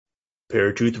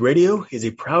Paratruth Radio is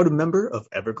a proud member of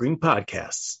Evergreen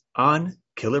Podcasts on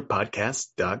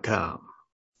KillerPodcast.com.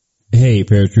 Hey,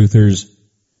 Paratruthers.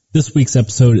 This week's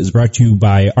episode is brought to you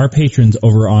by our patrons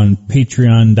over on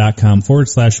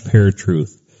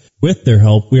Patreon.com/Paratruth. With their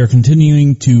help, we are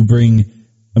continuing to bring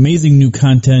amazing new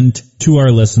content to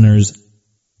our listeners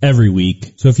every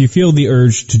week. So if you feel the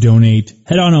urge to donate,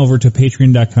 head on over to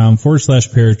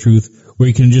Patreon.com/Paratruth, where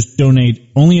you can just donate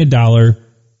only $1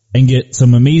 and get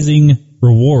some amazing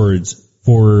rewards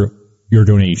for your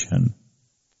donation.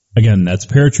 Again, that's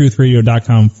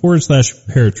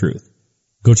paratruthradio.com/Paratruth.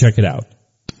 Go check it out.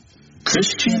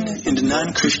 Christian and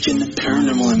non-Christian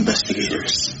paranormal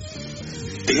investigators.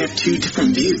 They have two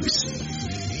different views,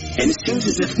 and it seems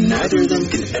as if neither of them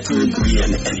can ever agree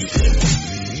on anything.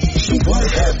 So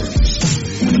what happens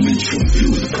when a mainstream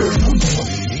view of the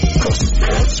paranormal crosses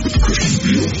paths with the Christian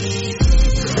view?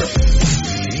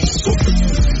 Something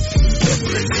epic.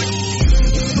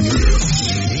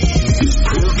 This is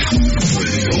Paratruth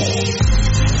Radio.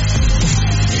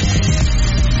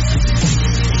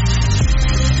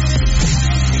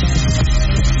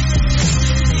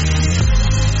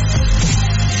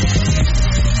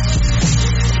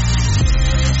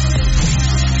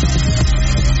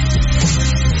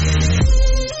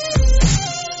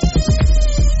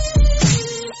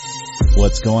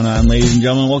 What's going on, ladies and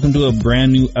gentlemen? Welcome to a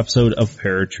brand new episode of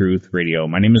Paratruth Radio.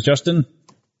 My name is Justin.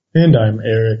 And I'm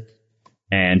Eric.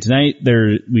 And tonight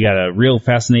we got a real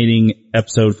fascinating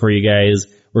episode for you guys.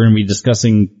 We're going to be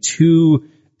discussing two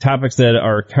topics that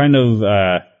are kind of,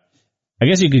 I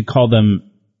guess you could call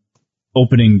them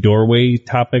opening doorway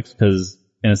topics, because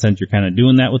in a sense you're kind of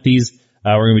doing that with these.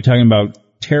 We're going to be talking about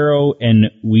tarot and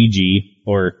Ouija,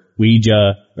 or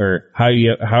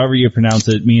however you pronounce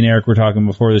it. Me and Eric were talking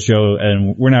before the show,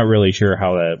 and we're not really sure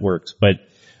how that works, but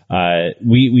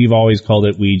we've always called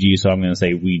it Ouija, so I'm going to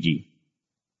say Ouija.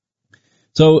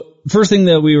 So first thing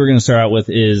that we were going to start out with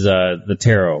is the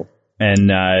tarot,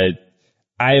 and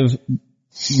I've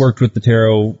worked with the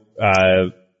tarot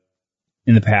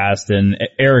in the past, and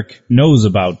Eric knows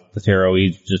about the tarot.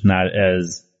 He's just not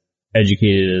as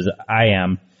educated as I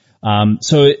am.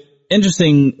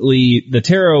 Interestingly, the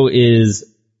tarot is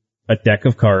a deck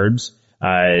of cards.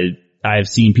 I've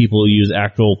seen people use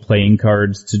actual playing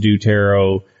cards to do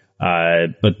tarot,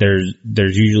 but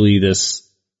there's usually this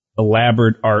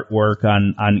elaborate artwork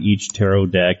on each tarot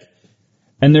deck.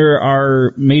 And there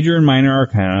are major and minor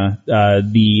arcana.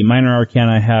 The minor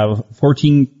arcana have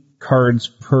 14 cards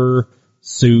per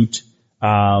suit,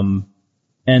 and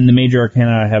the major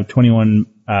arcana have 21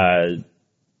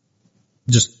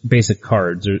 just basic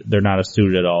cards. They're not a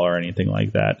suit at all or anything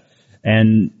like that.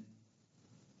 And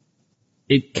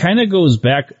it kind of goes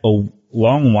back a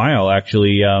long while,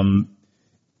 actually,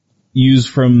 used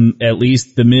from at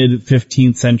least the mid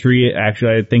 15th century.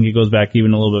 Actually, I think it goes back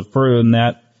even a little bit further than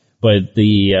that, but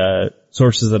the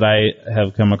sources that I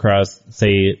have come across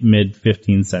say mid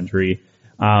 15th century.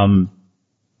 Now,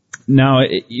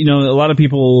 a lot of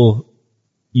people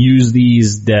use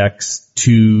these decks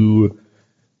to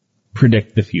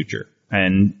predict the future,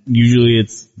 and usually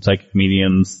it's psychic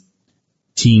mediums,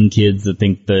 teen kids that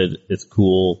think that it's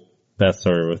cool, that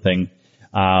sort of a thing.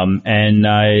 And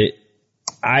I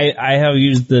have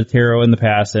used the tarot in the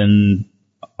past, and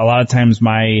a lot of times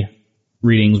my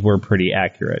readings were pretty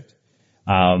accurate.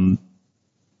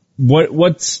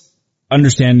 What's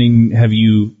understanding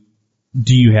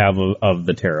do you have of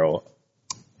the tarot?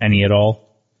 Any at all?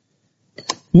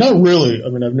 Not really. I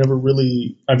mean, I've never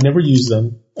used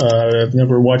them. I've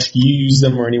never watched you use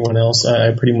them or anyone else.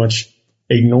 I pretty much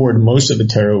ignored most of the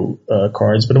tarot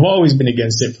cards, but I've always been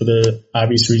against it for the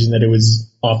obvious reason that it was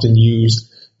often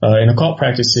used in occult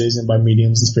practices and by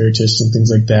mediums and spiritists and things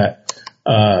like that.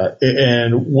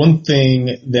 And one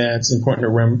thing that's important to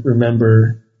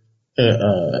remember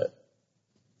per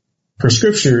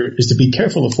scripture is to be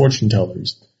careful of fortune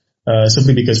tellers,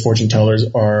 simply because fortune tellers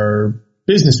are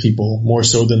business people more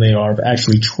so than they are of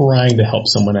actually trying to help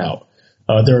someone out.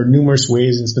 There are numerous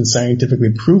ways, and it's been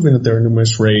scientifically proven that there are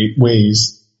numerous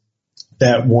ways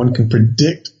that one can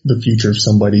predict the future of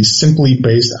somebody simply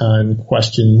based on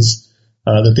questions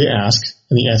that they ask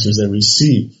and the answers they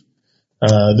receive.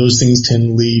 Those things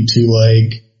can lead to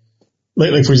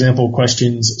like for example,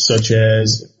 questions such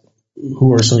as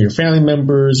who are some of your family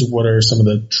members? What are some of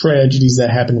the tragedies that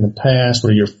happened in the past?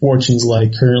 What are your fortunes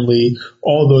like currently?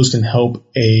 All those can help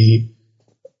a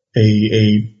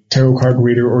tarot card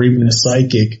reader or even a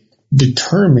psychic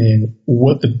determine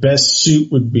what the best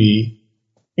suit would be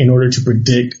in order to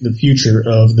predict the future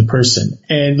of the person.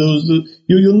 And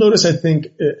you'll notice, I think,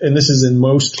 and this is in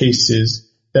most cases,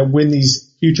 that when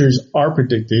these futures are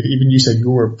predicted, even you said you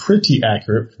were pretty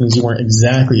accurate, which means you weren't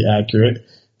exactly accurate.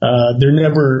 It's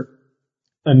never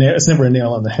a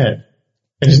nail on the head.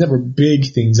 And it's never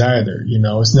big things either, you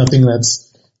know. It's nothing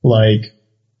that's like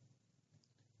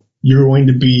you're going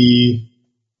to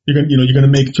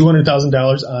make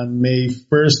 $200,000 on May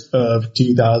 1st of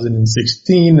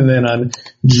 2016, and then on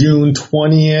June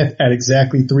 20th at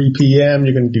exactly 3 p.m.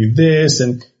 you're going to do this,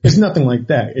 and it's nothing like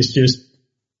that. It's just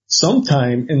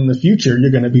sometime in the future you're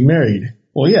going to be married.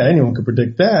 Well, yeah, anyone could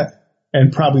predict that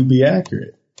and probably be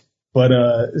accurate. But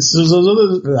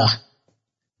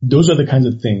those are the kinds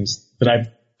of things that I've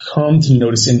come to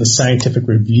notice in the scientific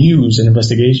reviews and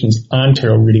investigations on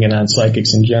tarot reading and on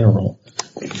psychics in general.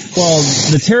 Well,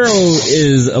 the tarot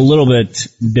is a little bit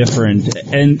different,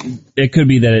 and it could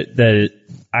be that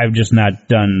I've just not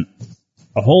done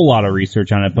a whole lot of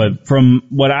research on it, but from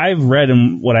what I've read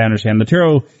and what I understand, the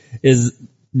tarot is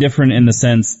different in the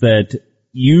sense that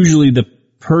usually the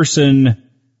person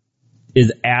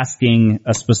is asking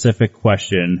a specific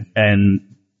question, and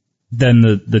then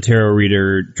the tarot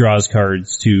reader draws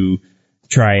cards to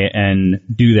try and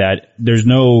do that. There's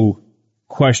no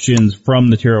questions from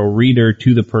the tarot reader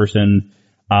to the person,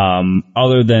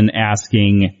 other than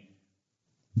asking,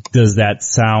 does that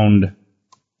sound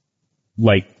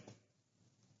like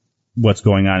what's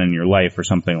going on in your life or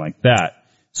something like that?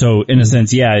 So in a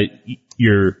sense, yeah,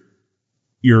 you're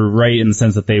right in the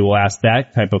sense that they will ask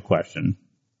that type of question.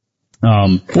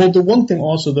 Well, the one thing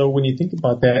also though, when you think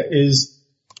about that is,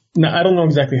 now, I don't know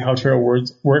exactly how tarot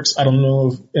works. I don't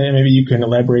know if, and maybe you can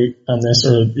elaborate on this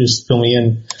or just fill me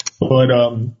in. But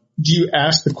do you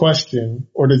ask the question,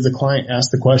 or does the client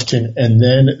ask the question, and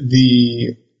then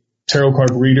the tarot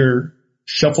card reader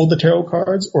shuffle the tarot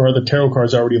cards, or are the tarot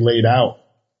cards already laid out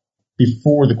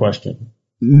before the question?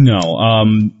 No.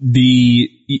 The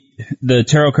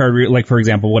tarot card, like for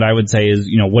example, what I would say is,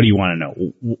 what do you want to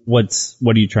know? What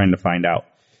are you trying to find out?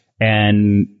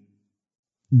 And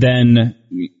then,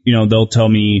 they'll tell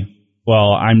me,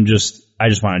 well, I just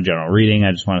want a general reading.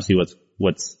 I just want to see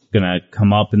what's going to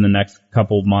come up in the next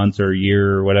couple of months or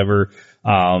year or whatever.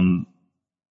 And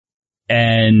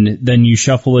then you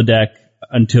shuffle the deck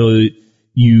until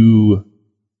you,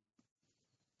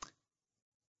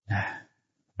 I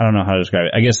don't know how to describe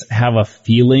it. I guess have a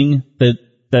feeling that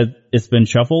it's been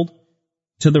shuffled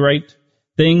to the right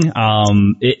thing.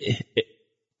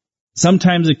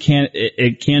 Sometimes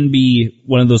it can be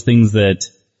one of those things that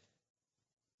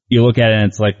you look at it and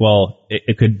it's like, well,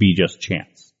 it could be just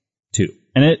chance too.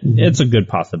 And it's a good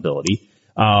possibility.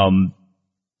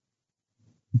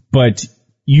 But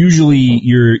usually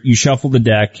you shuffle the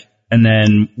deck, and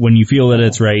then when you feel that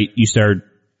it's right, you start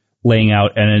laying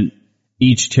out, and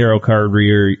each tarot card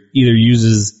reader either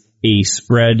uses a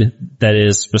spread that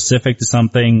is specific to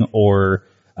something, or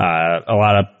a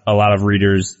lot of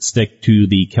readers stick to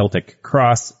the Celtic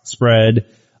Cross spread.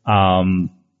 And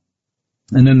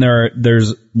then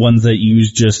there's ones that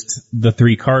use just the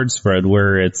 3 card spread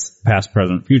where it's past,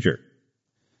 present, future.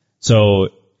 So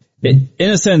in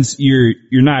a sense, you're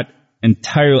not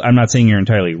entirely, I'm not saying you're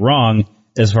entirely wrong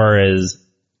as far as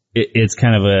it's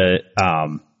kind of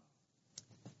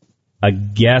a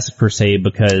guess per se,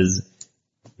 because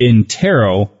in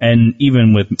tarot and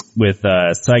even with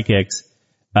psychics,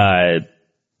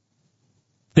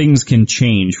 things can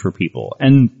change for people,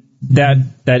 and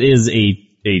that is a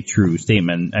true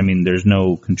statement. I mean, there's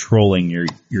no controlling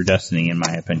your destiny, in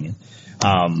my opinion.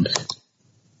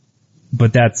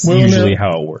 But that's usually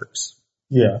how it works.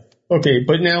 Yeah. Okay.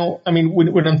 But now, I mean,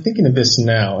 when I'm thinking of this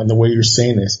now and the way you're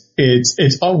saying this,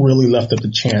 it's all really left up to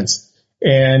chance.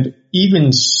 And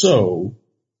even so,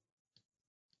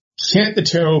 can't the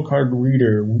tarot card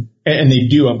reader, and they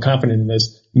do, I'm confident in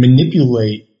this,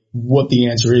 manipulate what the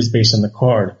answer is based on the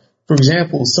card? For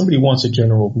example, somebody wants a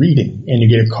general reading and you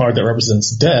get a card that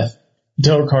represents death. The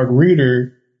tarot card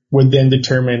reader would then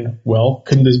determine, well,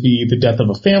 could this be the death of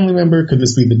a family member? Could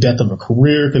this be the death of a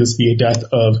career? Could this be a death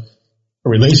of a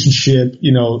relationship?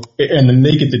 And then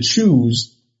they get to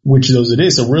choose which of those it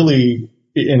is. So really,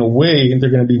 in a way, they're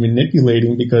going to be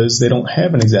manipulating because they don't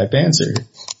have an exact answer.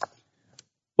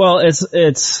 Well,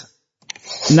 it's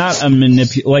not a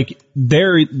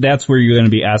that's where you're going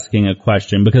to be asking a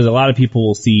question, because a lot of people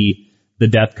will see the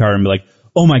death card and be like,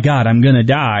 oh my God, I'm going to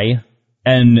die.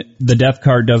 And the death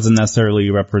card doesn't necessarily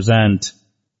represent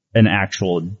an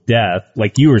actual death.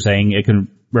 Like you were saying, it can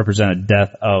represent a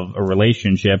death of a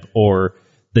relationship or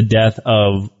the death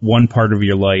of one part of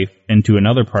your life into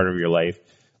another part of your life.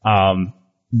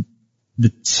 The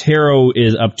tarot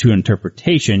is up to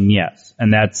interpretation, yes.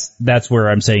 And that's where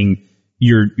I'm saying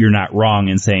you're not wrong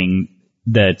in saying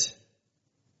that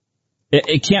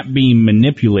it can't be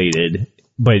manipulated,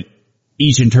 but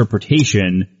each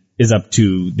interpretation is up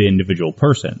to the individual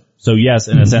person. So yes,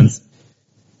 in a sense,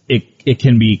 it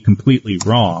can be completely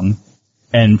wrong.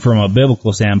 And from a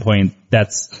biblical standpoint,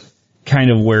 that's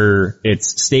kind of where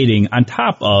it's stating on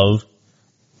top of,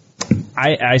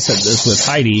 I said this with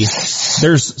Heidi,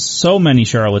 there's so many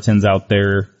charlatans out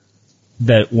there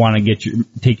that want to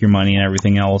take your money and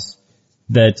everything else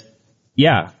that,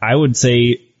 yeah, I would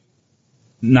say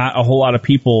not a whole lot of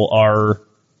people are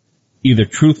either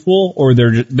truthful or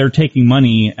they're taking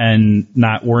money and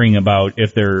not worrying about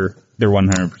if they're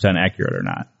 100% accurate or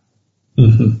not.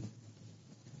 Mm-hmm.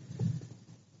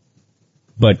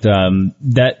 But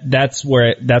that's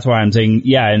why I'm saying,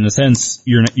 yeah, in a sense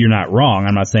you're not wrong.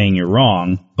 I'm not saying you're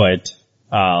wrong, but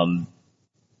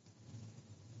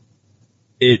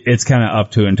it's kind of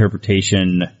up to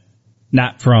interpretation,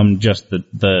 not from just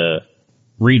the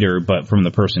reader, but from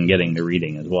the person getting the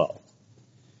reading as well.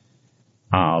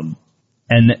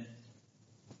 And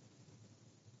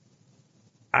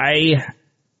I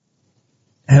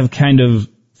have kind of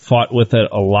fought with it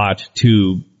a lot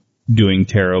too, doing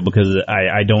tarot, because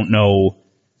I don't know,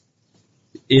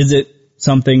 is it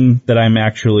something that I'm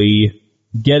actually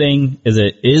getting? Is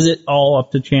it all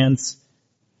up to chance?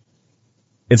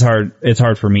 It's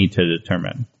hard for me to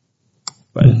determine.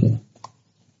 But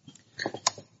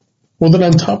well, then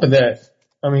on top of that,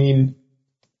 I mean,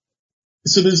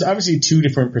 so there's obviously two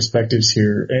different perspectives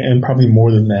here, and probably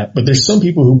more than that, but there's some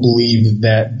people who believe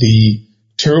that the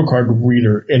tarot card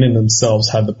reader in and themselves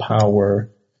have the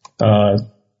power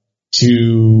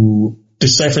to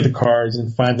decipher the cards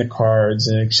and find the cards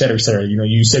and et cetera, et cetera. You know,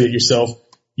 you said it yourself,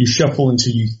 you shuffle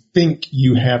until you think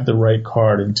you have the right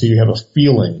card, until you have a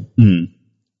feeling. Mm.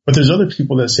 But there's other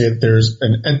people that say that there's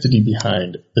an entity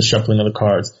behind the shuffling of the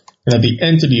cards, and that the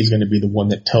entity is going to be the one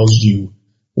that tells you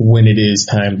when it is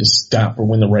time to stop or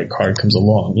when the right card comes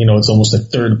along. You know, it's almost a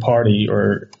third party,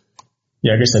 or,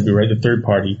 yeah, I guess that'd be right, the third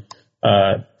party,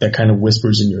 that kind of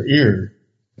whispers in your ear.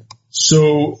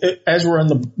 So as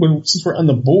since we're on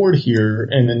the board here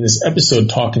and in this episode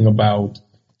talking about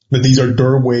that these are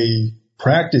doorway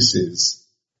practices,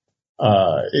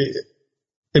 it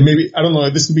maybe, I don't know,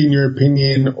 this could be in your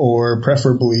opinion or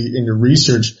preferably in your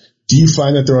research. Do you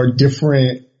find that there are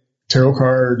different tarot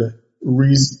card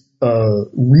readers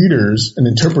and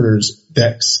interpreters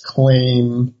that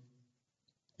claim,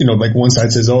 you know, like one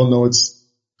side says, oh no, it's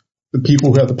the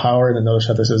people who have the power, and another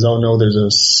side that says, oh no, there's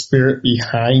a spirit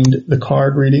behind the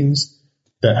card readings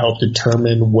that help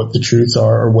determine what the truths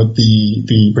are or what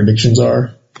the predictions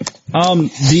are?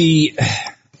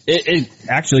 It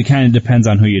actually kind of depends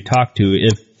on who you talk to.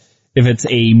 If it's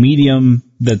a medium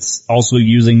that's also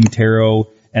using tarot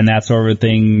and that sort of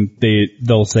thing,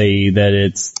 they'll say that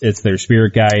it's their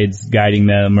spirit guides guiding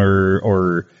them,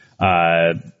 or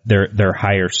their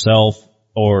higher self,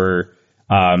 or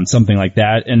something like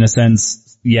that. In a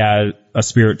sense, yeah, a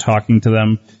spirit talking to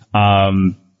them.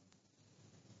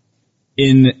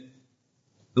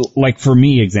 Like for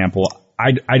me, example,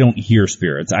 I don't hear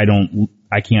spirits. I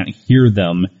can't hear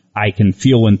them. I can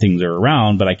feel when things are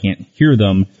around, but I can't hear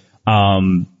them.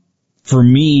 For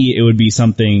me, it would be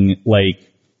something like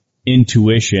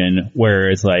intuition,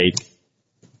 where it's like,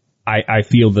 I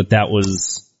feel that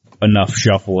was enough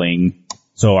shuffling,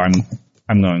 so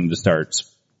I'm going to start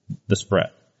the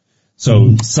spread.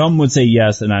 So some would say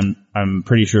yes, and I'm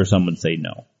pretty sure some would say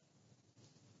no.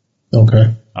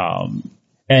 Okay.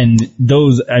 And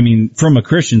those, I mean, from a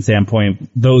Christian standpoint,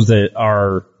 those that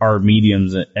are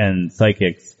mediums and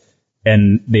psychics,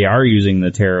 and they are using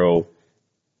the tarot,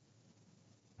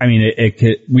 I mean,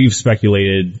 we've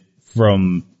speculated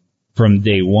from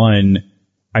day one.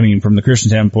 I mean, from the Christian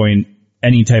standpoint,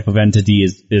 any type of entity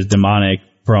is demonic.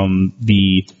 From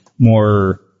the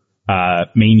more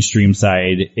mainstream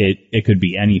side, it could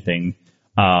be anything.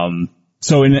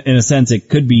 So in a sense, it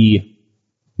could be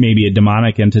maybe a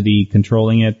demonic entity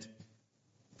controlling it.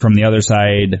 From the other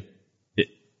side,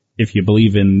 if you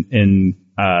believe in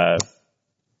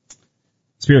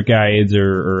spirit guides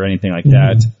or anything like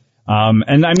that.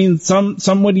 And I mean,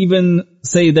 some would even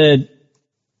say that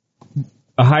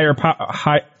a higher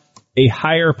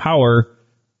power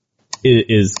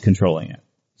is controlling it.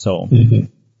 So,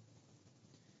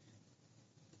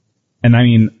 and I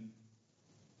mean,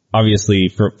 obviously,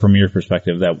 from your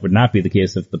perspective, that would not be the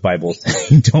case if the Bible is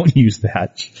saying don't use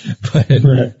that. But,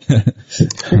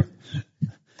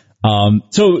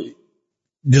 so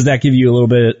does that give you a little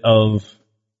bit of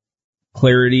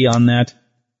clarity on that?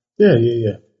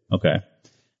 Yeah. Okay.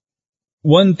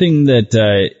 One thing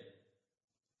that,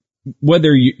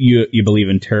 whether you believe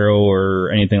in tarot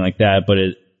or anything like that, but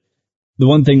the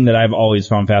one thing that I've always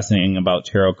found fascinating about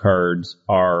tarot cards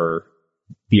are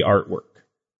the artwork.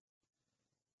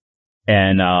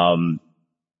 And,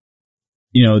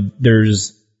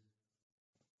 there's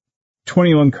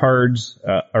 21 cards,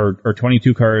 or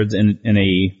 22 cards in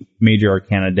a major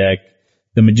arcana deck.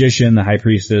 The Magician, the High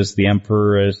Priestess, the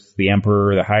Empress, the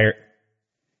Emperor, the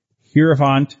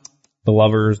Hierophant, the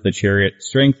Lovers, the Chariot,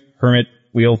 Strength, Hermit,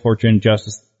 Wheel, Fortune,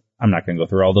 Justice. I'm not going to go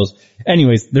through all those.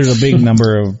 Anyways, there's a big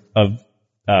number of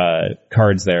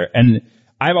cards there. And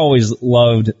I've always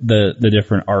loved the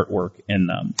different artwork in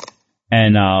them.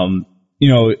 And,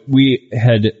 we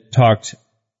had talked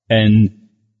and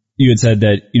you had said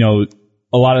that,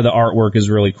 a lot of the artwork is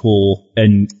really cool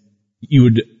and you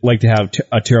would like to have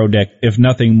a tarot deck, if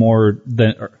nothing more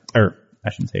than, or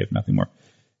I shouldn't say if nothing more,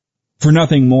 for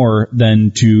nothing more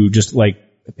than to just like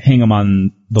hang them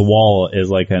on the wall as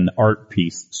like an art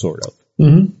piece, sort of.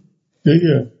 Mm-hmm.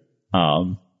 Yeah.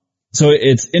 So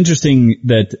it's interesting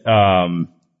that,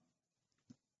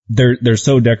 they're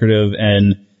so decorative,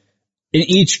 and in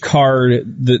each card,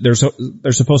 they're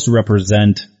supposed to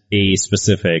represent a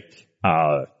specific,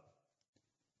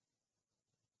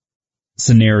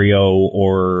 scenario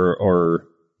or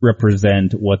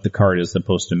represent what the card is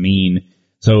supposed to mean.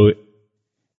 So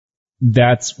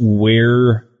that's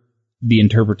where the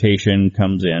interpretation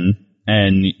comes in.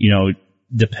 And,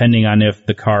 depending on if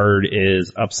the card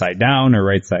is upside down or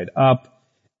right side up,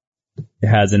 it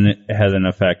has an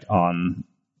effect on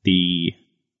the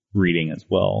reading as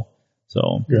well.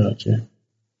 So, gotcha.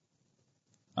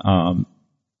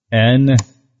 And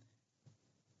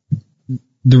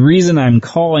the reason I'm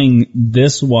calling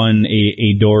this one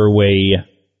a doorway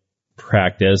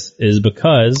practice is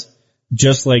because,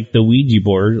 just like the Ouija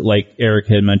board, like Eric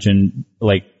had mentioned,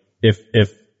 like if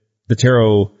the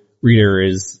tarot reader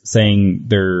is saying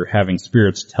they're having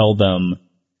spirits tell them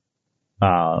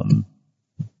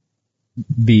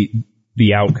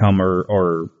the outcome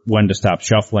or when to stop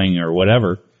shuffling or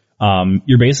whatever,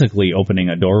 you're basically opening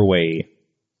a doorway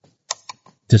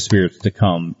to spirits to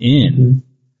come in. Mm-hmm.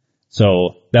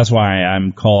 So that's why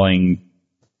I'm calling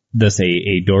this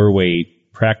a doorway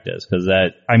practice, because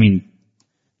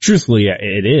truthfully,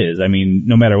 it is.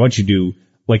 No matter what you do,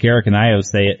 like Eric and I have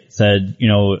said,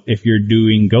 if you're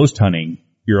doing ghost hunting,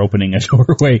 you're opening a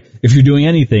doorway. If you're doing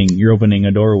anything, you're opening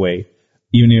a doorway,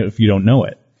 even if you don't know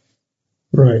it.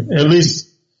 Right. At least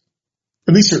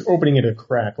you're opening it a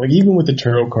crack. Like even with the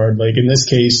tarot card, like in this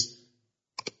case,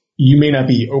 you may not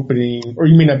be opening, or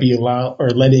you may not be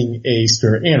letting a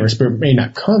spirit in, or a spirit may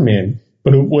not come in,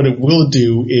 but what it will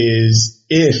do is,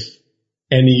 if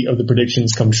any of the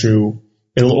predictions come true,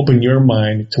 it'll open your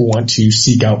mind to want to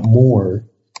seek out more.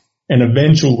 And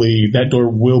eventually that door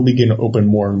will begin to open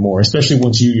more and more, especially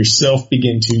once you yourself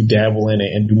begin to dabble in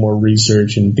it and do more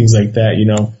research and things like that,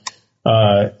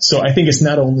 So I think it's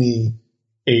not only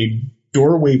a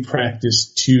doorway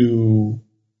practice to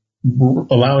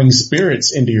allowing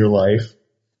spirits into your life,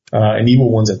 and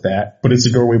evil ones at that, but it's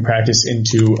a doorway practice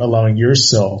into allowing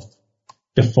yourself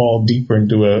to fall deeper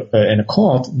into an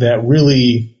occult that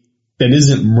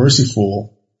isn't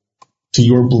merciful to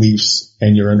your beliefs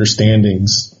and your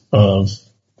understandings of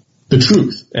the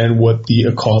truth and what the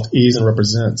occult is and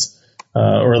represents,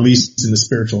 or at least in the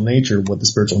spiritual nature, what the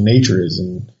spiritual nature is,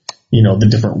 and the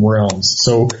different realms.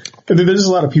 So there's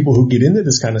a lot of people who get into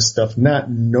this kind of stuff not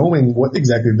knowing what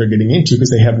exactly they're getting into because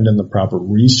they haven't done the proper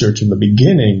research in the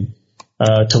beginning,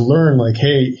 to learn like,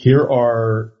 hey, here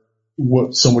are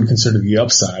what some would consider the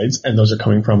upsides, and those are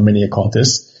coming from many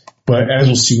occultists. But as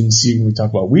we'll soon see when we talk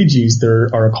about Ouijas, there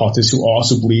are occultists who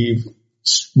also believe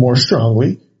more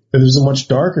strongly that there's a much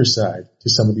darker side to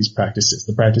some of these practices,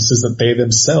 the practices that they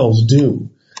themselves do.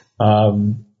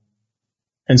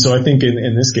 And so I think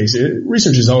in this case,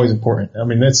 research is always important.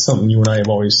 That's something you and I have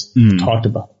always talked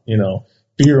about. Do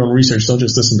your own research. Don't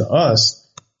just listen to us.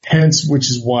 Hence, which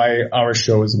is why our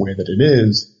show is the way that it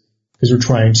is, because we're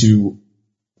trying to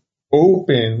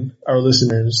open our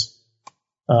listeners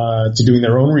to doing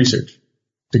their own research,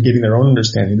 to getting their own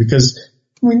understanding. Because,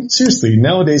 seriously,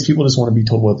 nowadays people just want to be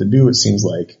told what to do, it seems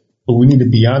like. But we need to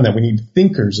be beyond that. We need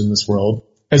thinkers in this world,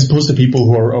 as opposed to people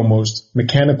who are almost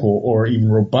mechanical or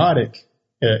even robotic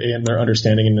in their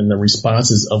understanding and in their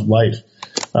responses of life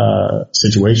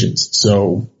situations.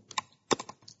 So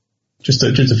just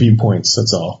a few points,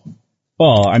 that's all.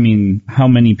 Well, how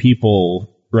many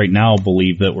people right now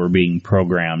believe that we're being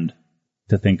programmed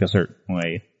to think a certain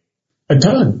way? A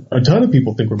ton of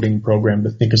people think we're being programmed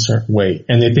to think a certain way,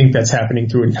 and they think that's happening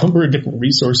through a number of different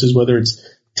resources, whether it's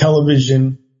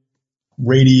television,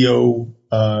 radio,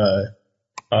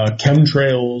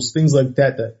 chemtrails, things like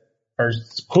that are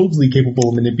supposedly capable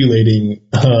of manipulating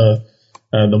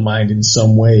the mind in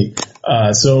some way.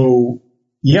 So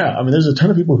yeah, I mean, there's a ton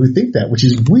of people who think that, which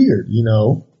is weird, you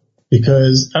know,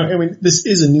 because I mean, this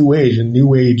is a new age, and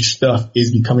new age stuff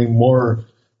is becoming more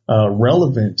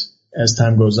relevant as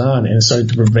time goes on, and it's starting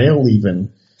to prevail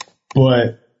even.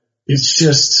 But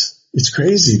it's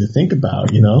crazy to think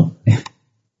about, you know?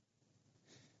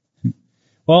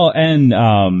 Well, and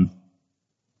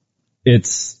in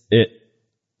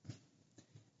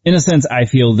a sense, I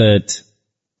feel that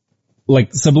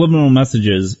like subliminal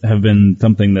messages have been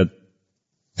something that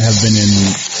have been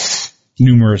in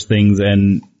numerous things,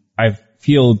 and I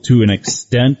feel to an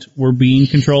extent we're being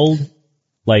controlled.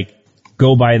 Like,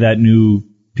 go buy that new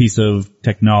piece of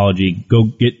technology, go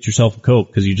get yourself a Coke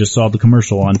because you just saw the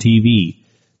commercial on TV,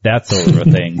 that sort of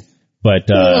a thing. But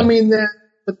well, I mean, that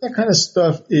kind of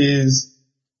stuff is.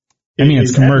 I mean,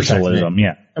 it's commercialism,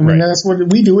 yeah. I mean, that's what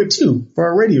we do it too for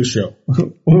our radio show.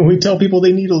 When we tell people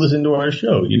they need to listen to our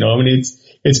show, you know, I mean,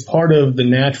 it's part of the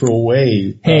natural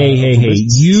way. Hey,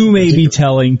 you may be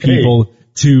telling people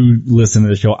to listen to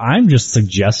the show. I'm just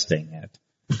suggesting it.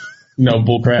 No,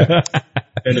 bullcrap.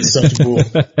 That is such bull.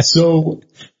 So,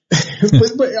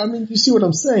 but I mean, you see what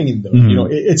I'm saying though? Mm-hmm. You know,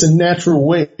 it's a natural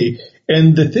way.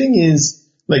 And the thing is,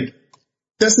 like,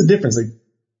 that's the difference. Like,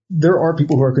 there are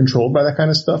people who are controlled by that kind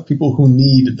of stuff. People who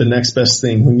need the next best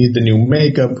thing, who need the new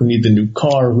makeup, who need the new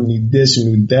car, who need this,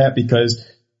 who need that, because,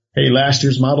 hey, last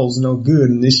year's model is no good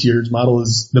and this year's model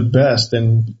is the best.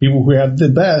 And people who have the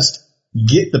best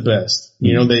get the best.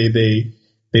 You know, they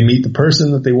meet the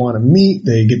person that they want to meet.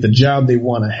 They get the job they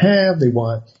want to have. They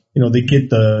want, you know, they get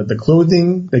the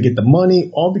clothing, they get the money,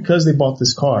 all because they bought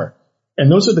this car. And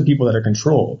those are the people that are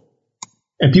controlled.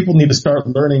 And people need to start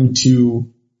learning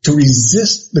to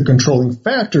resist the controlling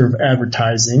factor of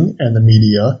advertising and the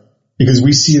media, because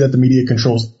we see that the media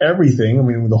controls everything. I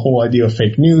mean, the whole idea of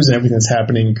fake news and everything that's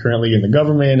happening currently in the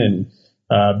government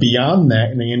and beyond that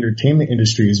in the entertainment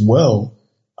industry as well.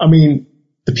 I mean,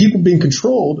 the people being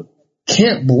controlled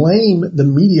can't blame the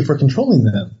media for controlling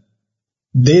them.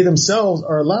 They themselves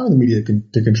are allowing the media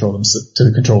to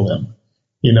control them,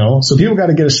 you know? So people got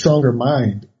to get a stronger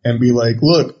mind and be like,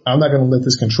 look, I'm not going to let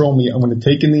this control me. I'm going to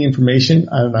take in the information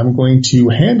and I'm going to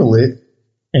handle it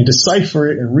and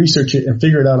decipher it and research it and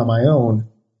figure it out on my own.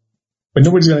 But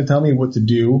nobody's going to tell me what to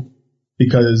do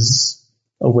because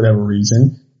of whatever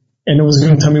reason. And nobody's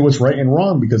going to tell me what's right and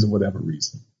wrong because of whatever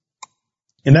reason.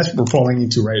 And that's what we're falling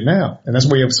into right now. And that's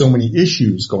why you have so many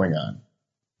issues going on.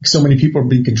 So many people are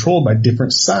being controlled by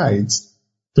different sides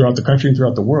throughout the country and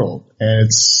throughout the world.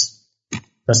 And I think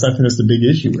that's the big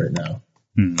issue right now.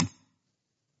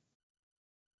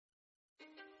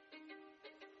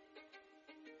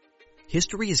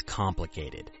 History is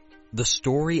complicated. The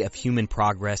story of human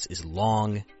progress is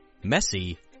long,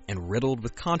 messy, and riddled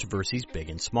with controversies big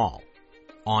and small.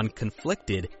 On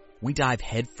Conflicted, we dive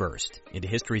headfirst into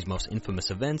history's most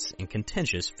infamous events and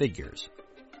contentious figures.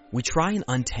 We try and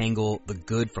untangle the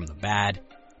good from the bad,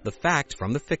 the fact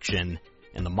from the fiction,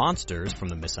 and the monsters from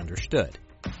the misunderstood.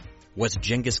 Was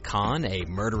Genghis Khan a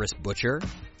murderous butcher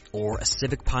or a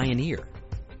civic pioneer?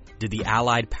 Did the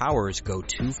Allied powers go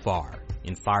too far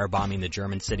in firebombing the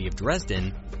German city of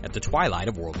Dresden at the twilight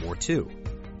of World War II?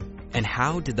 And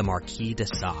how did the Marquis de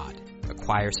Sade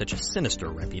acquire such a sinister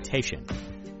reputation?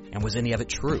 And was any of it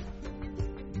true?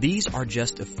 These are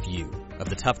just a few of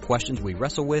the tough questions we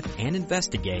wrestle with and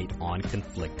investigate on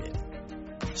Conflicted.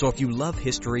 So if you love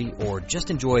history or just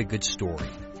enjoy a good story,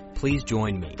 please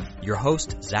join me, your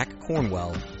host, Zach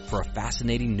Cornwell, for a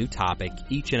fascinating new topic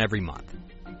each and every month.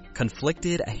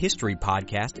 Conflicted, a history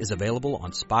podcast, is available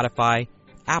on Spotify,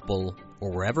 Apple, or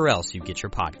wherever else you get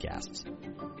your podcasts.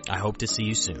 I hope to see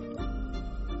you soon.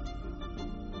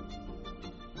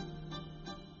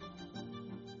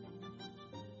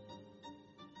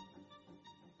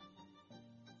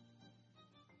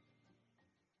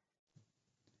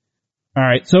 All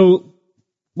right, so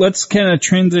let's kind of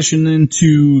transition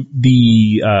into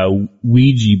the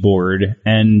Ouija board.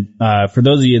 And for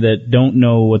those of you that don't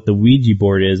know what the Ouija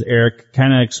board is, Eric,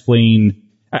 kind of explain.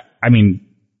 I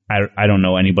don't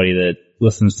know anybody that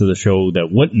listens to the show that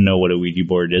wouldn't know what a Ouija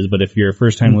board is, but if you're a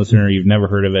first-time listener, you've never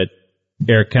heard of it,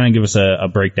 Eric, kind of give us a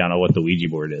breakdown of what the Ouija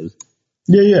board is.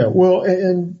 Yeah. Well,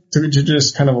 and to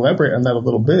just kind of elaborate on that a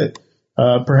little bit,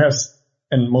 perhaps,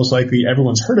 and most likely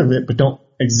everyone's heard of it, but don't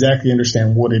exactly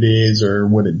understand what it is or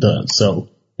what it does. So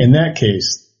in that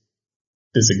case,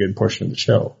 this is a good portion of the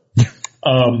show.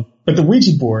 But the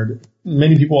Ouija board,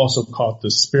 many people also call it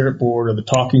the spirit board or the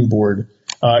talking board,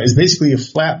 is basically a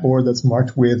flat board that's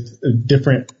marked with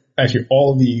actually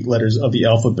all of the letters of the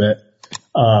alphabet,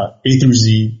 A through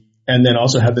Z, and then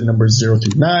also have the numbers 0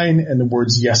 through 9 and the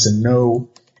words yes and no.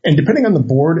 And depending on the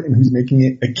board and who's making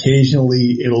it,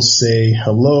 occasionally it'll say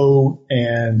hello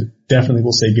and definitely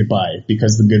will say goodbye,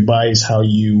 because the goodbye is how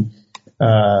you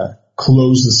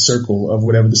close the circle of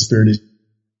whatever the spirit is.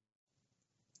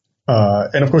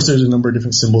 And of course there's a number of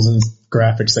different symbols and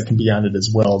graphics that can be on it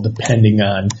as well, depending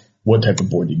on what type of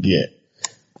board you get.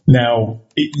 Now,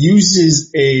 it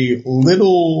uses a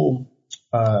little,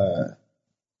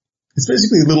 it's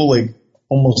basically a little like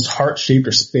almost heart-shaped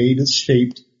or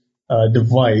spade-shaped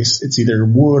device. It's either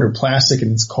wood or plastic,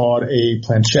 and it's called a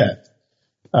planchette.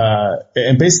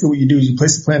 And basically what you do is you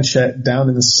place the planchette down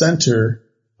in the center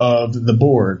of the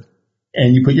board,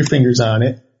 and you put your fingers on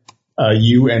it,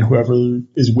 you and whoever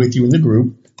is with you in the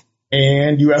group,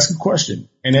 and you ask a question.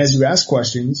 And as you ask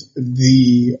questions,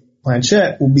 the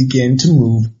planchette will begin to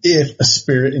move if a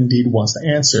spirit indeed wants to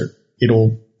answer.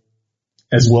 It'll,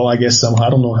 as well, I guess somehow, I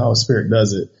don't know how a spirit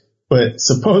does it, but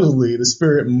supposedly the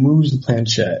spirit moves the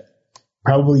planchette,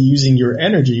 probably using your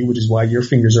energy, which is why your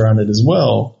fingers are on it as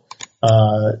well,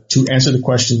 to answer the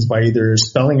questions by either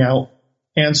spelling out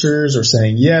answers or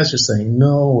saying yes or saying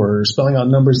no, or spelling out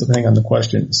numbers depending on the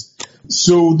questions.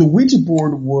 So the Ouija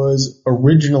board was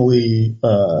originally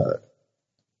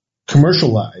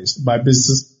commercialized by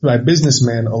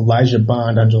businessman Elijah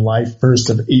Bond on July 1st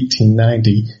of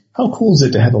 1890. How cool is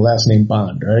it to have the last name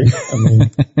Bond, right? I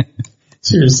mean,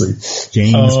 seriously.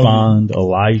 James Bond,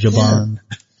 Elijah Bond.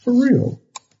 For real.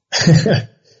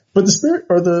 But the spirit,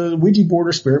 or the Ouija board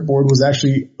or spirit board, was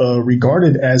actually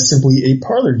regarded as simply a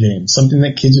parlor game, something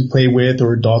that kids would play with,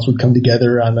 or adults would come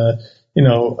together on a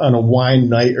wine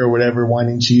night or whatever, wine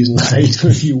and cheese night,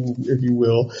 if you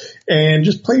will, and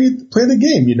just play the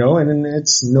game, and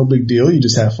it's no big deal. You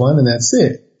just have fun and that's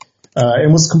it.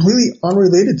 And was completely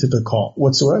unrelated to the cult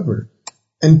whatsoever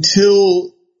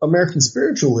until American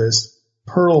spiritualist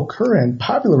Pearl Curran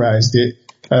popularized it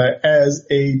as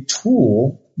a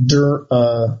tool for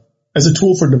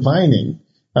divining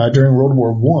during World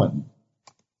War I.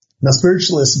 Now,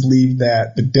 spiritualists believed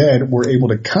that the dead were able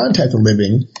to contact the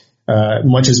living,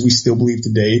 much as we still believe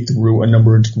today, through a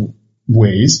number of different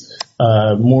ways.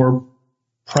 More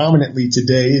prominently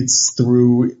today, it's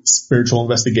through spiritual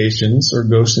investigations or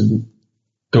ghost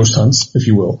hunts, if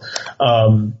you will.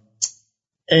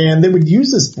 And they would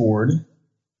use this board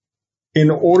in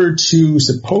order to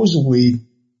supposedly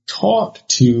talk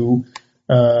to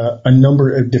a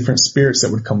number of different spirits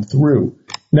that would come through.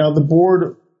 Now, the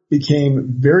board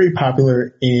became very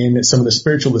popular in some of the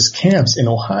spiritualist camps in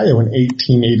Ohio in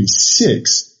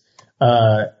 1886,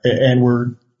 and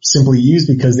were simply used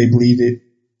because they believed it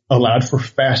allowed for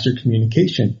faster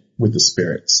communication with the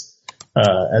spirits,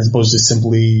 as opposed to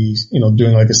simply,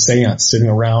 doing like a seance, sitting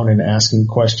around and asking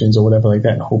questions or whatever like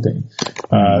that and hoping.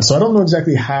 So I don't know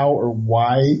exactly how or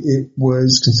why it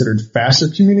was considered faster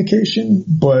communication,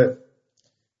 but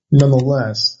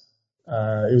nonetheless,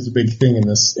 it was a big thing in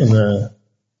the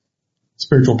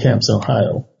spiritual camps in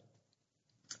Ohio.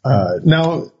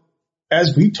 Now,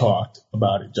 as we talked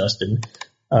about it, Justin,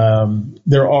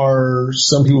 there are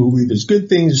some people who believe there's good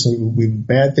things, some people who believe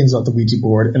bad things about the Ouija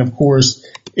board. And of course,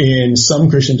 in some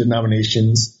Christian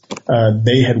denominations,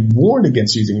 they had warned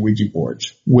against using Ouija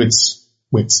boards, which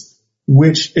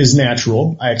is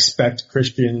natural. I expect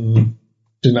Christian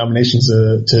denominations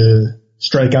to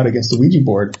strike out against the Ouija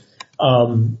board.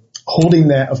 Holding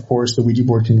that, of course, the Ouija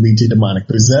board can lead to demonic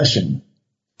possession.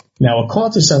 Now,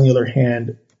 occultists, on the other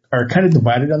hand, are kind of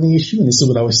divided on the issue, and this is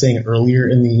what I was saying earlier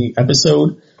in the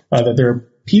episode, that there are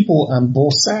people on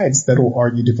both sides that will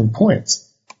argue different points.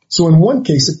 So in one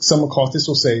case, some occultists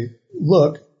will say,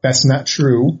 look, that's not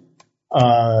true.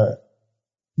 The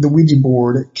Ouija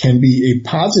board can be a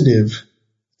positive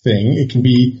thing. It can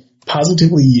be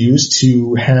positively used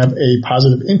to have a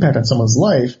positive impact on someone's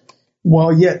life,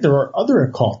 while yet there are other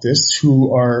occultists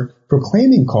who are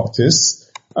proclaiming cultists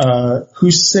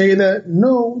who say that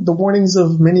no, the warnings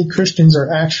of many Christians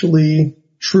are actually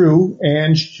true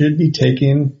and should be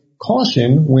taken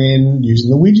caution when using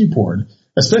the Ouija board,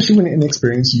 especially when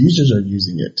inexperienced users are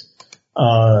using it.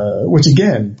 Which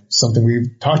again, something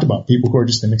we've talked about, people who are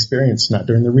just inexperienced, not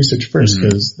doing the research first,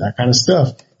 because that kind of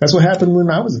stuff. That's what happened when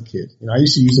I was a kid. I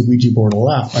used to use the Ouija board a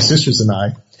lot, my sisters and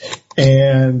I,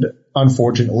 and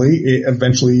unfortunately, it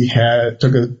eventually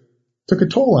took a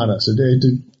toll on us. It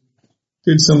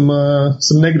did some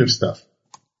negative stuff.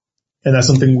 And that's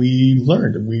something we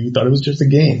learned, and we thought it was just a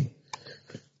game.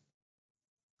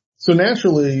 So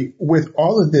naturally, with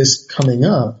all of this coming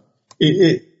up,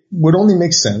 it would only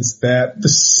make sense that the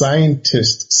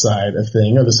scientist side of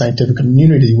thing, or the scientific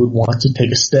community, would want to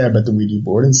take a stab at the Ouija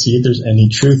board and see if there's any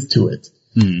truth to it.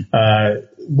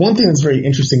 One thing that's very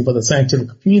interesting about the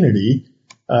scientific community,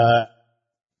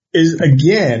 is,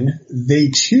 again, they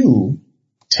too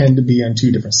tend to be on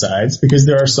two different sides, because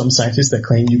there are some scientists that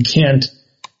claim you can't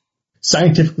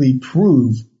scientifically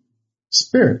prove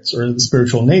spirits or the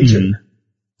spiritual nature. Mm-hmm.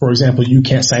 For example, you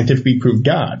can't scientifically prove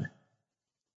God.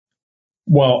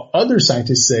 While other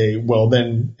scientists say, well,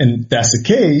 then, and that's the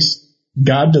case,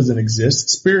 God doesn't exist,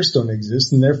 spirits don't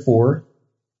exist, and therefore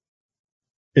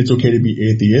it's okay to be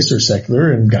atheist or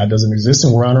secular, and God doesn't exist,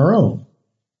 and we're on our own.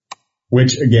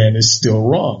 Which, again, is still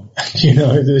wrong.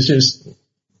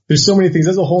 There's so many things.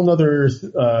 That's a whole nother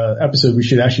episode we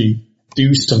should actually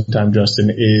do sometime, Justin,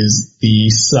 is the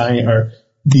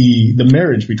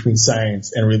marriage between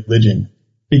science and religion.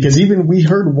 Because even we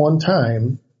heard one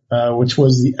time, which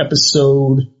was the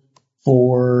episode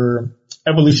for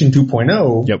Evolution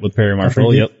 2.0. Yep, with Perry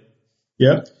Marshall.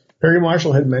 Yep. Perry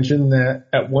Marshall had mentioned that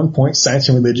at one point science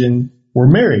and religion were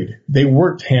married. They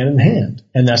worked hand in hand,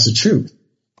 and that's the truth.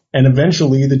 And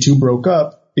eventually the two broke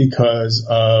up because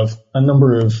of a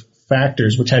number of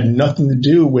factors which had nothing to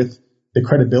do with the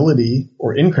credibility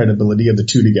or incredibility of the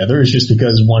two together. It's just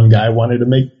because one guy wanted to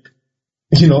make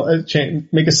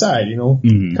a side,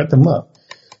 mm-hmm. cut them up.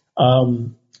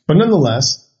 But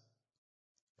nonetheless,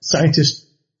 scientists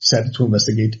decided to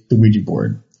investigate the Ouija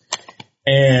board.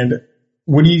 And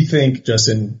what do you think,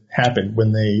 Justin, happened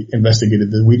when they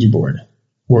investigated the Ouija board?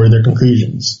 What were their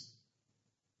conclusions?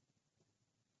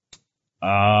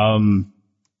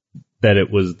 That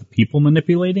it was the people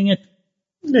manipulating it?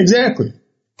 Exactly.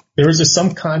 There was a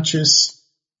subconscious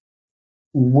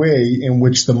way in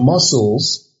which the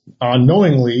muscles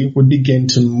unknowingly would begin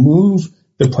to move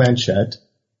the planchette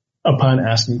upon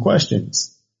asking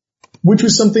questions, which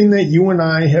was something that you and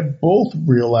I have both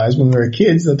realized when we were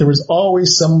kids, that there was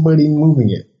always somebody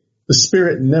moving it. The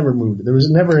spirit never moved it. There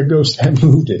was never a ghost that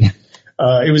moved it.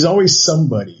 It was always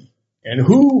somebody. And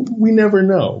who, we never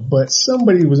know, but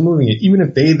somebody was moving it, even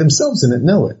if they themselves didn't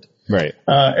know it. Right.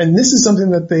 And this is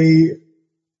something that they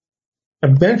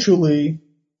eventually,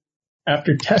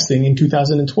 after testing in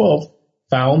 2012,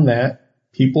 found that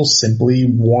people simply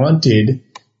wanted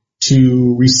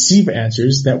to receive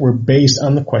answers that were based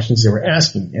on the questions they were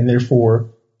asking. And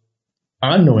therefore,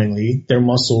 unknowingly, their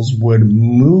muscles would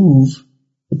move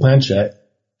the planchette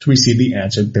to receive the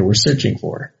answer they were searching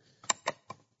for.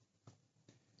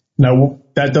 Now,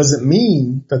 that doesn't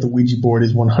mean that the Ouija board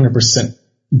is 100%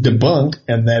 debunked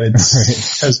and that it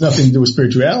has nothing to do with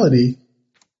spirituality.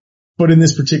 But in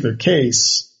this particular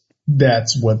case,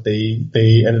 that's what they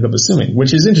ended up assuming,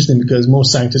 which is interesting because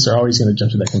most scientists are always going to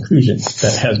jump to that conclusion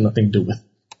that has nothing to do with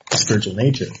spiritual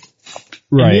nature.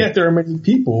 Right. And yet there are many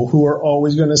people who are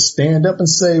always going to stand up and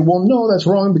say, well, no, that's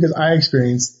wrong because I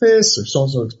experienced this or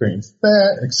so-and-so experienced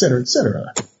that, et cetera, et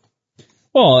cetera.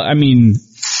 Well, I mean,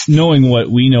 knowing what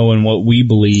we know and what we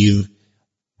believe,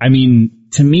 I mean,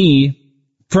 to me,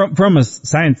 from a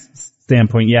science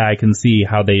standpoint, yeah, I can see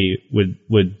how they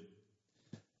would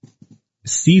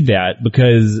see that,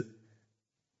 because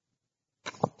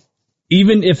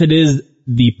even if it is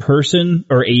the person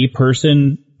or a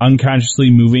person unconsciously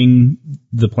moving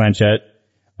the planchette,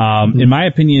 in my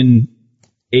opinion,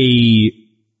 a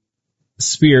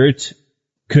spirit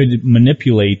could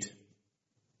manipulate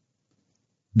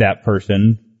that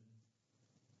person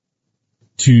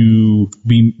to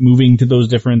be moving to those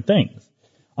different things.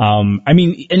 I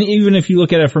mean, and even if you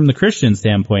look at it from the Christian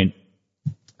standpoint,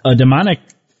 a demonic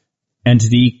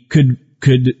entity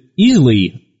could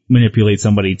easily manipulate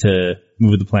somebody to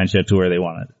move the planchette to where they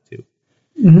wanted it to.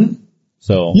 Mm-hmm.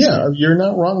 So yeah, you're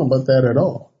not wrong about that at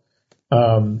all.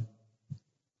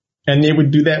 And they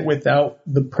would do that without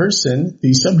the person,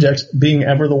 the subject, being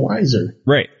ever the wiser.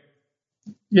 Right.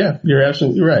 Yeah, you're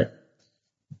absolutely right.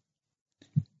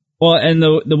 Well, and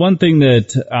the one thing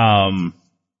that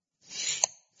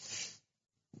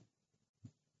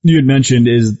you had mentioned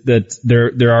is that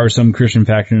there are some Christian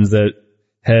factions that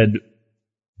had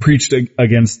preached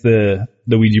against the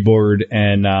Ouija board,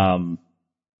 and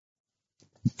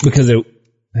because it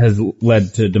has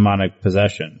led to demonic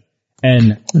possession.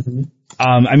 And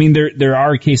I mean, there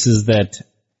are cases that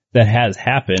has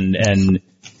happened, and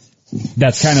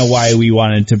that's kind of why we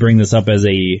wanted to bring this up as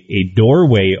a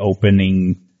doorway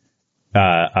opening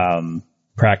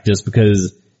practice,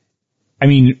 because I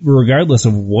mean, regardless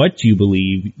of what you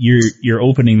believe, you're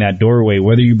opening that doorway.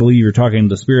 Whether you believe you're talking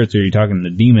to spirits or you're talking to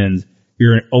demons,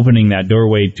 you're opening that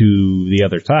doorway to the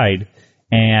other side.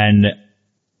 And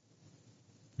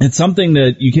it's something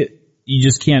that you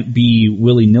just can't be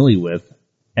willy-nilly with.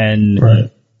 And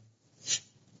right.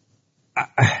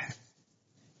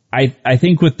 I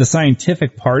think with the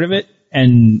scientific part of it,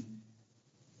 and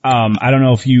I don't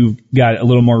know if you got a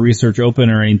little more research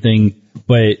open or anything,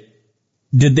 but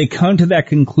did they come to that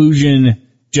conclusion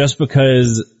just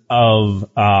because of,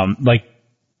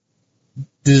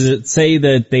 does it say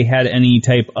that they had any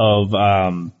type of,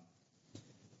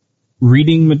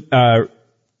 reading,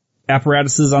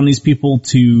 apparatuses on these people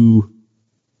to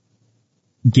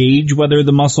gauge whether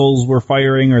the muscles were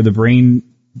firing or the brain,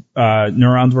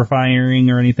 neurons were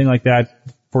firing or anything like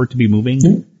that for it to be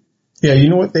moving? Yeah, you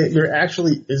know what? There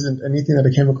actually isn't anything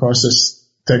that I came across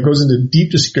that goes into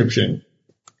deep description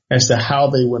as to how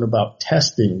they went about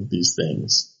testing these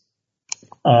things.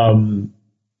 And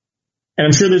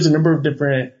I'm sure there's a number of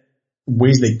different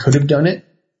ways they could have done it.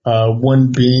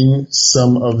 One being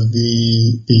some of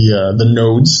the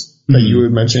nodes that you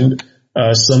had mentioned.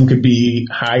 Some could be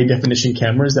high definition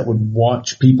cameras that would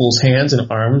watch people's hands and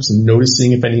arms and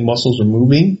noticing if any muscles are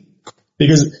moving.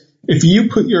 Because if you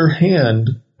put your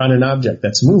hand on an object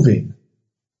that's moving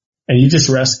and you just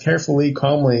rest carefully,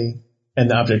 calmly, and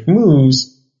the object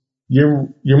moves, your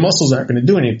muscles aren't going to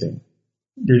do anything.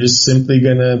 They're simply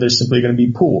going to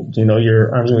be pulled.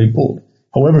 Your arms are going to be pulled.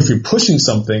 However, if you're pushing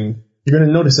something, you're going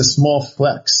to notice a small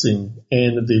flexing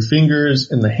in the fingers,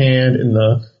 in the hand, in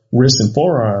the wrist and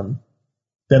forearm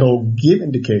that'll give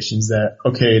indications that,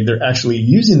 okay, they're actually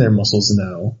using their muscles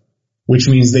now, which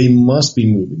means they must be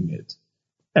moving it.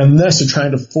 Unless you're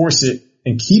trying to force it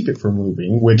and keep it from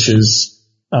moving, which is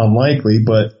unlikely,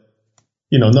 but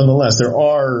nonetheless, there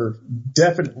are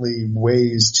definitely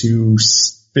ways to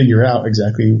figure out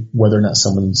exactly whether or not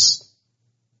someone's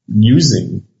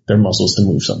using their muscles to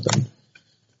move something.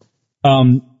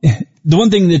 The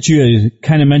one thing that you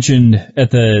kind of mentioned at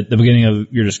the beginning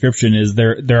of your description is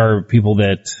there are people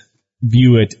that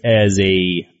view it as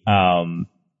a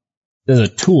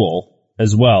tool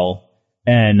as well,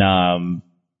 and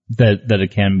that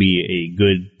it can be a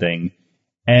good thing.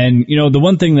 And the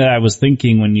one thing that I was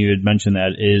thinking when you had mentioned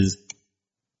that is,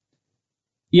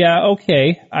 yeah,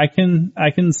 okay, I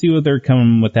can see what they're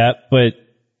coming with that, but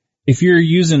if you're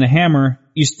using a hammer,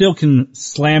 you still can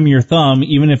slam your thumb,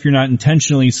 even if you're not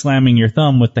intentionally slamming your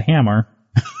thumb with the hammer,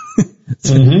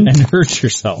 and hurt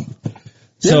yourself.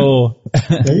 Yeah. So,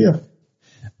 yeah.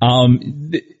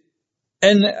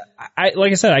 And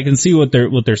like I said, I can see what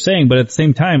they're saying, but at the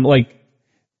same time,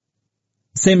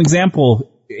 same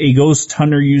example, a ghost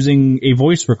hunter using a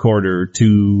voice recorder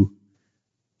to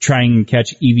try and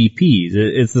catch EVPs.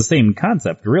 It's the same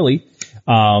concept, really.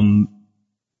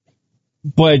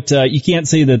 But you can't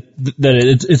say that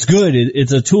it's good.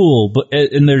 It's a tool, but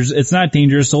it's not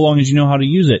dangerous so long as you know how to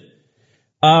use it.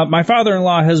 My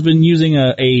father-in-law has been using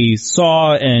a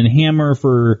saw and hammer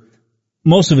for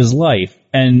most of his life,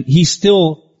 and he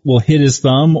still will hit his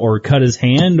thumb or cut his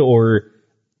hand or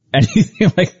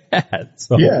anything like that.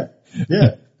 So. Yeah.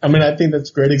 I mean, I think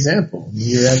that's a great example.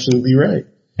 You're absolutely right.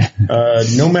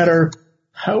 No matter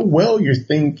how well you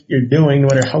think you're doing, no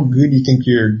matter how good you think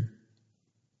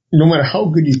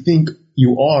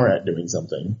you are at doing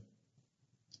something,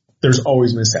 there's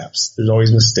always mishaps. There's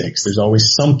always mistakes. There's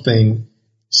always something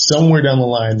somewhere down the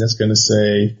line that's going to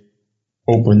say,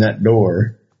 open that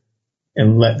door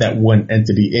and let that one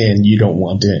entity in you don't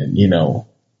want in, or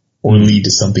lead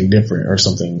to something different or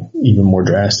something even more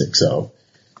drastic. So,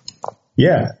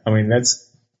 yeah, I mean, that's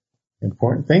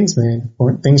important things, man.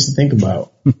 Important things to think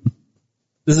about.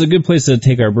 This is a good place to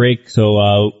take our break,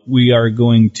 so we are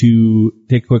going to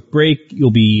take a quick break.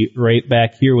 You'll be right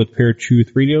back here with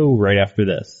Paratruth Radio right after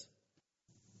this.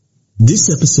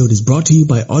 This episode is brought to you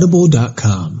by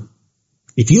Audible.com.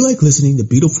 If you like listening to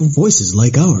beautiful voices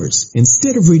like ours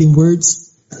instead of reading words,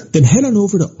 then head on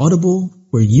over to Audible,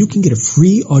 where you can get a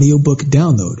free audiobook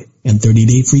download and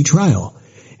 30-day free trial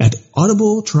at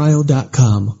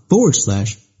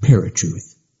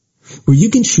audibletrial.com/Paratruth. where you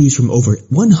can choose from over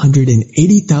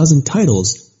 180,000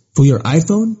 titles for your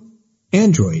iPhone,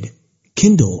 Android,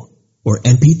 Kindle, or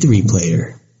MP3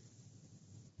 player.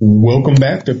 Welcome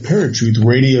back to Paratruth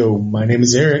Radio. My name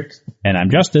is Eric. And I'm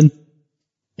Justin.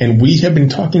 And we have been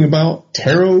talking about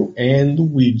tarot and the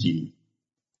Ouija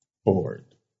board.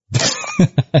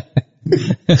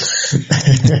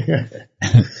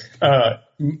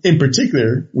 In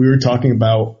particular, we were talking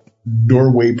about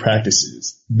doorway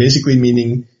practices, basically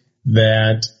meaning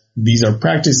that these are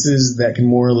practices that can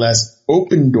more or less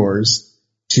open doors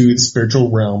to the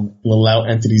spiritual realm and allow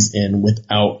entities in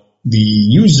without the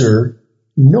user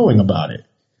knowing about it.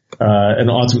 And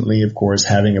ultimately, of course,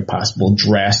 having a possible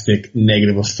drastic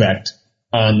negative effect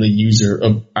on the user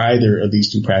of either of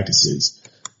these two practices.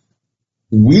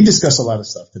 We discussed a lot of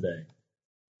stuff today.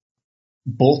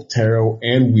 Both tarot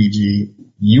and Ouija.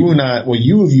 You and I, well,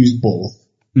 you have used both.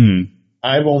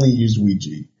 I've only used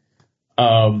Ouija.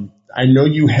 I know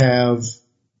you have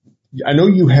I know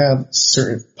you have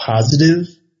certain positive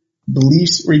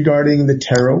beliefs regarding the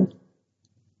tarot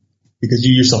because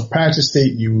you yourself practiced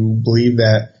it. You believe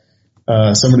that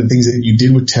some of the things that you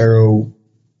did with tarot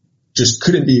just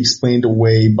couldn't be explained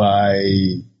away by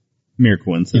mere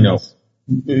coincidence.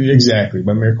 Exactly,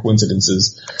 by mere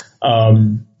coincidences.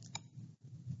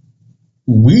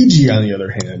 Ouija, on the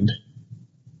other hand,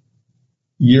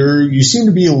 you seem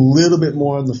to be a little bit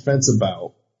more on the fence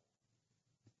about.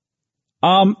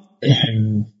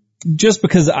 And just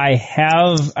because I've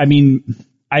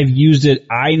used it,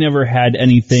 I never had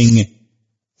anything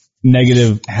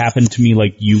negative happen to me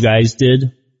like you guys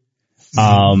did.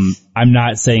 I'm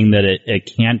not saying that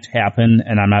it can't happen,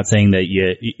 and I'm not saying that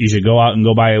you should go out and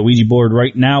go buy a Ouija board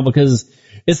right now because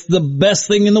it's the best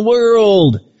thing in the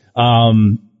world.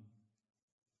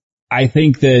 I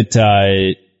think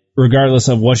that regardless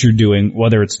of what you're doing,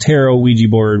 whether it's tarot, Ouija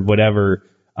board, whatever,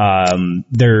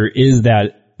 there is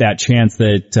that chance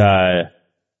that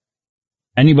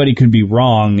anybody could be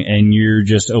wrong, and you're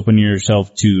just opening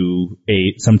yourself to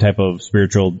some type of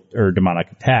spiritual or demonic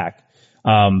attack.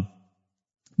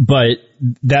 But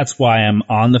that's why I'm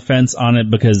on the fence on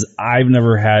it, because I've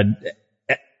never had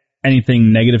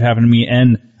anything negative happen to me.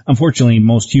 And unfortunately,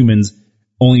 most humans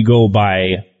only go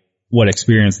by what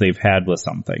experience they've had with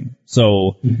something.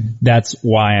 So that's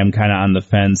why I'm kind of on the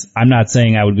fence. I'm not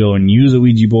saying I would go and use a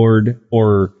Ouija board,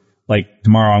 or like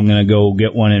tomorrow I'm going to go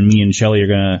get one and me and Shelly are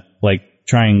going to like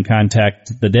try and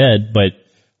contact the dead. But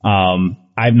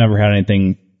I've never had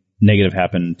anything negative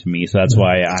happen to me. So that's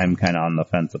why I'm kind of on the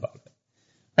fence about it.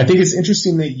 I think it's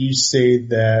interesting that you say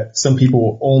that some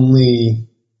people only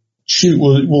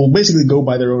will basically go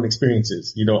by their own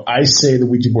experiences. I say the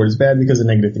Ouija board is bad because a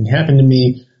negative thing happened to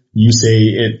me. You say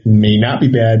it may not be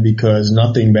bad because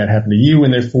nothing bad happened to you,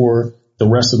 and therefore the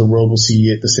rest of the world will see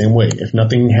it the same way. If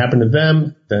nothing happened to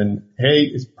them, then hey,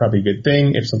 it's probably a good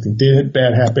thing. If something did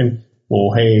bad happen,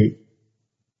 well, hey,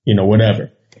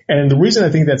 whatever. And the reason I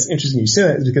think that's interesting you say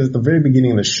that is because at the very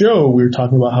beginning of the show, we were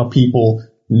talking about how people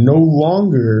no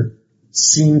longer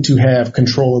seem to have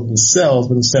control of themselves,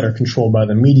 but instead are controlled by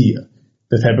the media.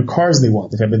 The type of cars they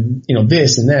want, the type of,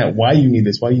 this and that, why you need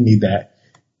this, why you need that.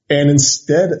 And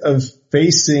instead of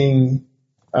facing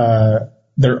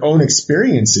their own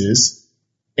experiences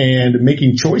and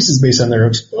making choices based on their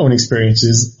own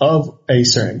experiences of a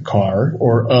certain car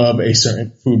or of a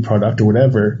certain food product or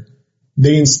whatever,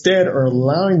 they instead are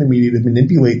allowing the media to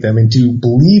manipulate them into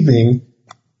believing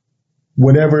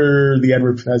whatever the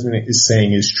advertisement is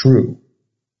saying is true.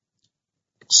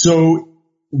 So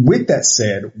with that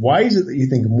said, why is it that you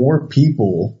think more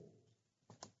people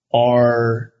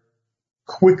are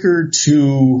quicker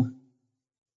to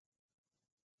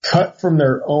cut from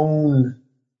their own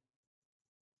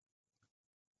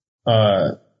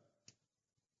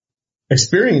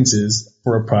experiences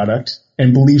for a product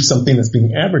and believe something that's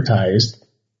being advertised,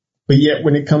 but yet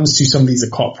when it comes to some of these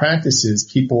occult practices,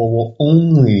 people will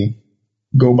only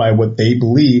go by what they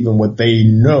believe and what they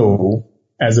know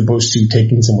as opposed to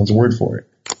taking someone's word for it?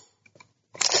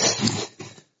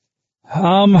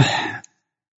 I'm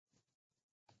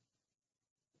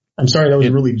sorry, that was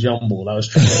really jumbled. I was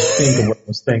trying to think of what I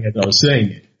was saying as I was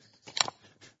saying it.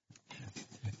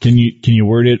 Can you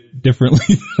word it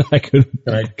differently? I could.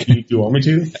 Do you want me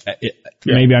to?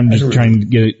 Maybe I'm just trying to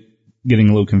getting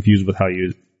a little confused with how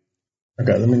you.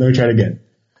 Okay, let me try it again.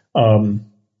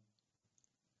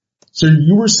 So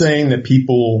you were saying that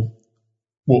people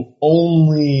will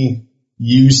only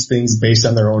use things based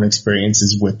on their own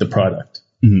experiences with the product,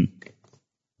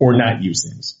 or not use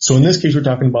things. So in this case,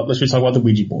 let's just talk about the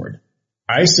Ouija board.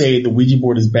 I say the Ouija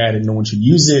board is bad and no one should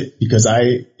use it because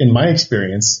in my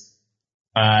experience,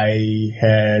 I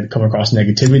had come across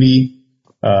negativity,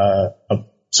 a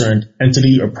certain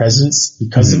entity or presence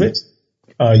because of it.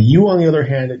 You, on the other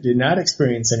hand, did not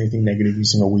experience anything negative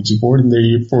using a Ouija board, and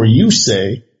therefore you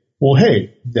say, well,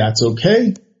 hey, that's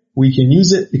okay. We can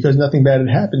use it because nothing bad had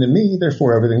happened to me,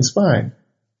 therefore everything's fine.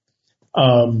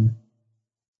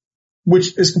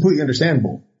 Which is completely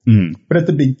understandable. But at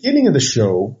the beginning of the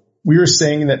show, we were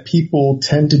saying that people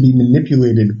tend to be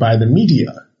manipulated by the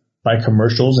media, by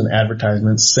commercials and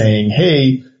advertisements saying,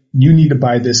 hey, you need to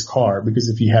buy this car because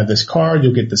if you have this car,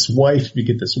 you'll get this wife. If you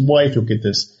get this wife, you'll get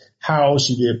this house.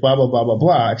 You get blah, blah, blah, blah,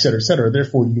 blah, et cetera, et cetera.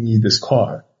 Therefore, you need this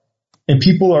car. And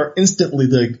people are instantly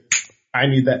like, I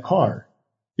need that car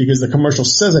because the commercial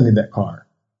says I need that car.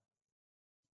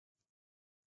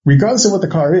 Regardless of what the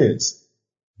car is.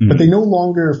 But they no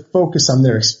longer focus on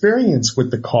their experience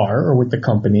with the car or with the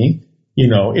company.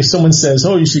 If someone says,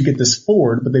 oh, you should get this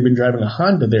Ford, but they've been driving a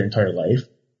Honda their entire life,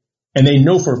 and they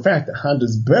know for a fact that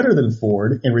Honda's better than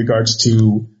Ford in regards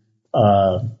to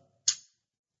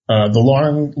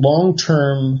the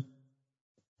long-term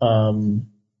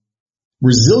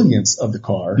resilience of the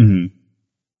car,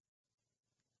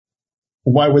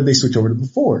 why would they switch over to the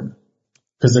Ford?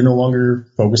 Because they're no longer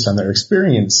focused on their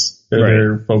experience.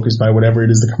 They're focused by whatever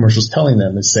it is the commercial's telling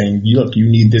them. It's saying, look, you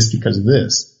need this because of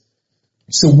this.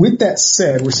 So with that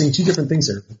said, we're seeing two different things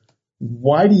here.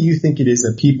 Why do you think it is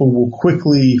that people will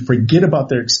quickly forget about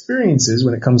their experiences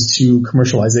when it comes to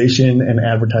commercialization and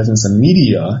advertisements and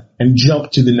media and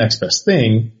jump to the next best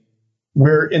thing?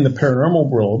 Where in the paranormal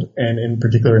world, and in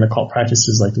particular in occult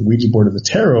practices like the Ouija board or the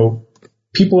tarot,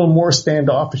 people are more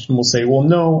standoffish and will say, well,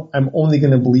 no, I'm only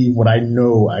going to believe what I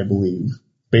know I believe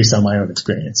based on my own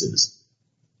experiences.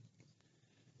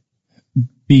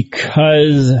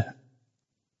 Because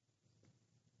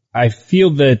I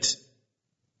feel that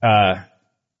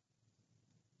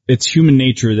it's human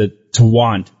nature to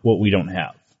want what we don't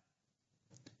have.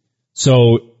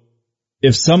 So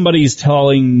if somebody's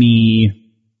telling me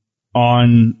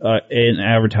on an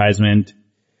advertisement,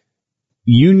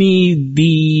 you need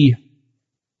the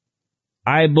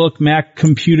iBook Mac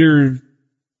computer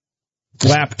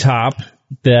laptop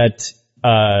that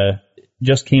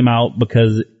just came out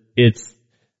because it's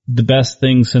the best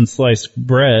thing since sliced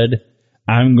bread,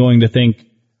 I'm going to think,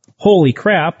 holy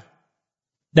crap,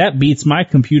 that beats my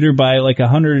computer by like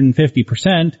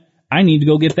 150%. I need to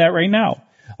go get that right now.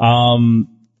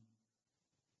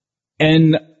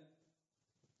 And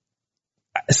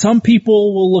some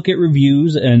people will look at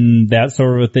reviews and that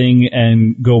sort of a thing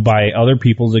and go by other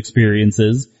people's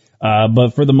experiences.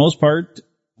 But for the most part,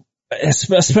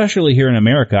 especially here in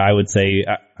America, I would say,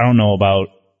 I don't know about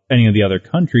any of the other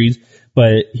countries,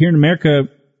 but here in America,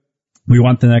 we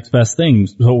want the next best thing.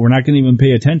 So we're not going to even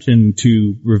pay attention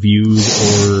to reviews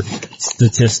or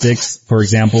statistics. For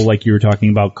example, like you were talking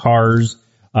about cars,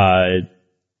 a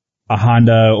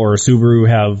Honda or a Subaru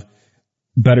have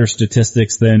better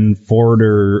statistics than Ford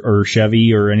or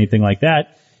Chevy or anything like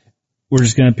that. We're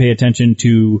just going to pay attention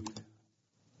to,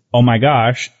 oh my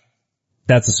gosh,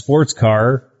 that's a sports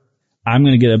car. I'm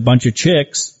going to get a bunch of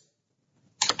chicks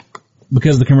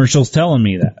because the commercial's telling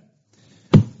me that.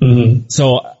 Mm-hmm.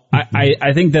 So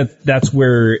I think that's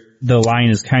where the line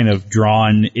is kind of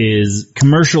drawn, is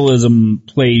commercialism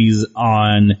plays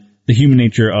on the human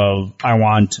nature of I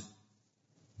want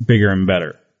bigger and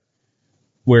better.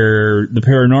 Where the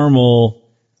paranormal,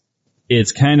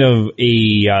 it's kind of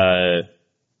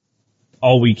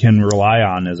all we can rely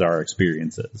on is our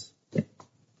experiences.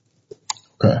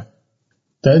 Okay.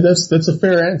 That's a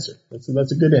fair answer.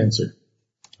 That's a good answer.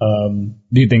 Do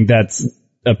you think that's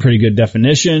a pretty good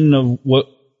definition of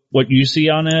what you see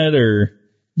on it, or?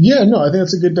 Yeah, no, I think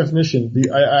that's a good definition.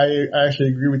 I actually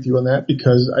agree with you on that,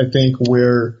 because I think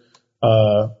where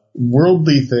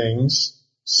worldly things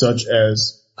such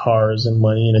as cars and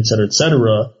money and et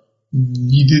cetera,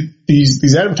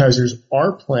 these advertisers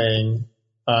are playing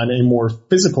on a more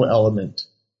physical element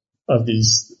of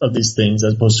these things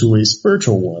as opposed to a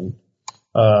spiritual one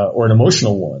or an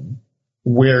emotional one.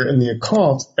 Where in the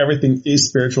occult, everything is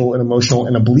spiritual and emotional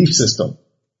and a belief system.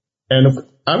 And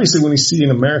obviously when we see in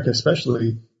America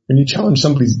especially, when you challenge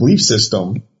somebody's belief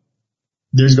system,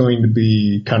 there's going to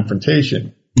be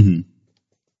confrontation. Mm-hmm.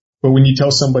 But when you tell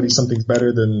somebody something's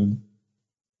better than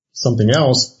something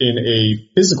else in a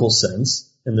physical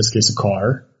sense, in this case a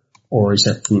car or a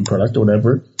certain food product or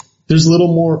whatever, there's a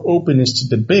little more openness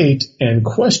to debate and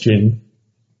question,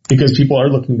 because people are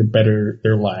looking to better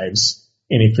their lives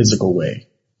in a physical way,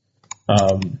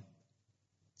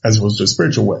 as opposed to a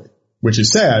spiritual way, which is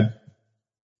sad,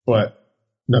 but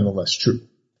nonetheless true.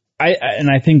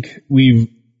 I think we've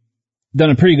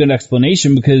done a pretty good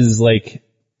explanation, because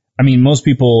most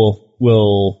people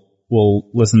will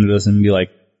listen to this and be like,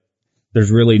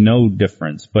 there's really no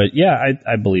difference. But yeah,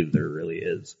 I believe there really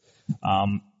is.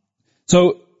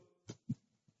 So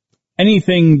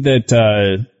anything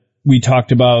that, we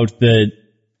talked about that,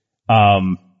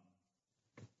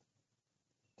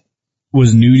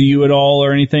 was new to you at all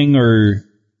or anything, or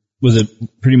was it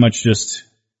pretty much just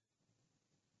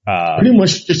pretty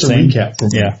much just same? A recap for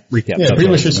me? Yeah, recap. Yeah, pretty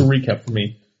much just a recap for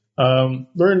me.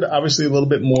 Learned obviously a little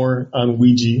bit more on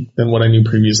Ouija than what I knew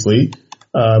previously.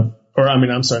 Not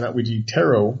Ouija,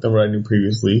 tarot than what I knew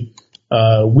previously.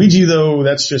 Ouija though,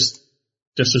 that's just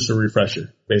a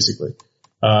refresher, basically.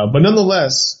 But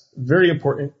nonetheless, very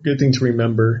important, good thing to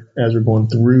remember as we're going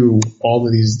through all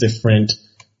of these different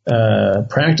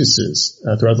practices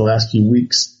throughout the last few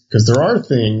weeks, because there are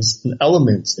things and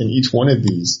elements in each one of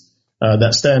these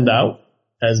that stand out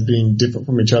as being different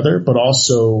from each other, but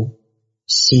also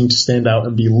seem to stand out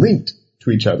and be linked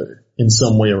to each other in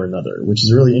some way or another, which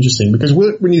is really interesting, because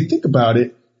when you think about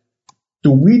it,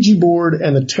 the Ouija board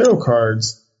and the tarot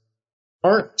cards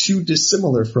aren't too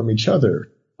dissimilar from each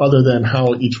other than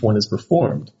how each one is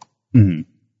performed. Mm-hmm.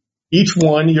 Each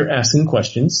one you're asking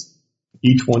questions.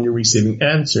 Each one you're receiving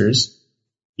answers.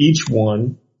 Each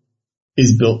one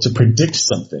is built to predict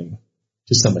something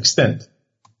to some extent,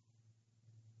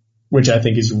 which I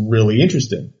think is really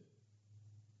interesting.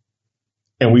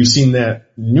 And we've seen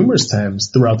that numerous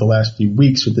times throughout the last few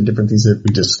weeks with the different things that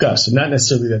we discussed. So not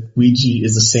necessarily that Ouija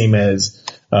is the same as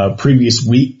previous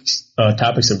weeks,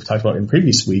 topics that we've talked about in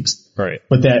previous weeks, right?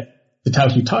 But that the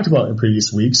topics we talked about in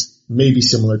previous weeks may be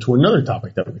similar to another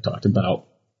topic that we talked about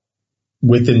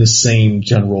within the same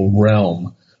general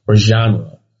realm or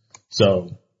genre.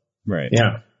 So, right.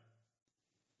 Yeah.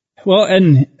 Well,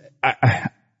 and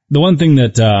the one thing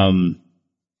that,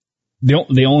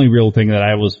 the only real thing that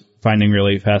I was finding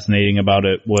really fascinating about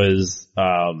it was,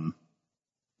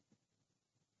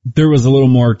 there was a little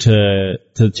more to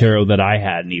tarot that I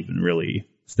hadn't even really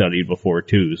studied before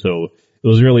too. So it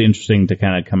was really interesting to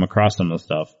kind of come across some of the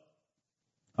stuff.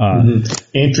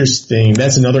 Interesting.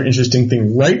 That's another interesting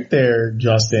thing right there,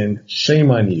 Justin. Shame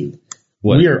on you.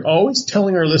 What? We are always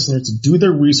telling our listeners to do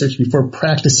their research before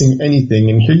practicing anything.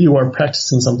 And here you are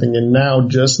practicing something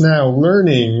and just now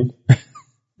learning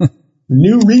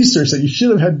new research that you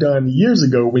should have had done years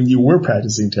ago when you were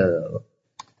practicing tarot.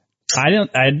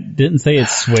 I didn't say it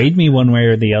swayed me one way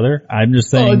or the other. I'm just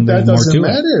saying that there's more to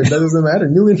matter. it. That doesn't matter.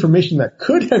 New information that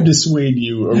could have dissuaded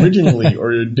you originally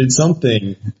or did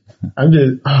something.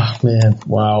 Man,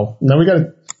 wow. Now we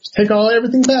gotta take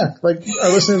everything back. Like, our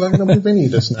listeners aren't gonna believe any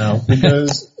of this now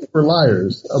because we're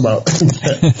liars about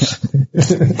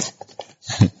that.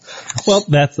 Well,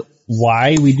 that's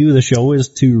why we do the show, is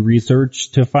to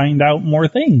research to find out more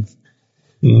things.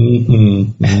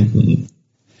 Mm-hmm. Mm-hmm.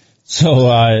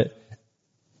 So,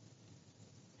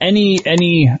 any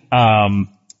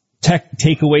tech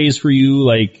takeaways for you?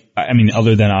 Like, I mean,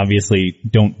 other than obviously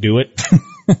don't do it.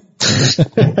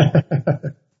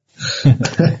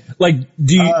 Like,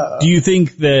 do you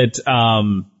think that,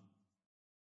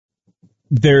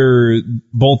 they're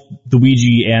both the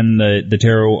Ouija and the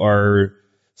tarot are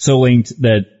so linked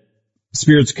that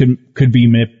spirits could be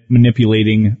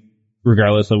manipulating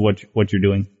regardless of what you're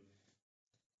doing?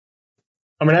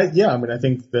 I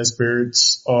think the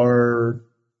spirits are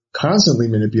constantly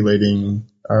manipulating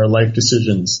our life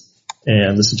decisions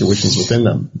and the situations within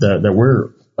them that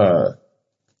we're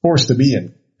forced to be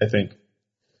in, I think.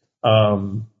 I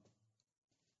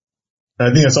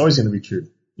think that's always going to be true.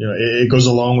 You know, it goes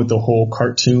along with the whole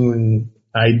cartoon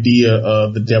idea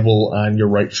of the devil on your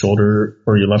right shoulder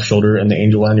or your left shoulder and the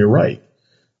angel on your right.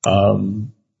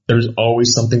 There's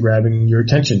always something grabbing your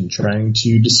attention, trying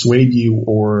to dissuade you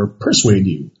or persuade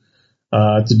you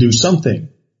to do something.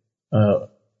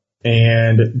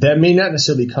 And that may not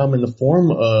necessarily come in the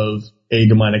form of a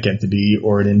demonic entity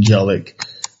or an angelic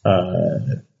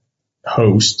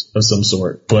host of some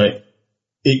sort, but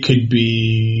it could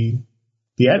be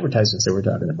the advertisements that we're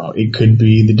talking about. It could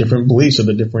be the different beliefs or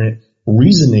the different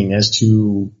reasoning as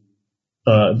to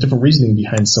different reasoning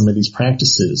behind some of these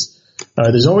practices.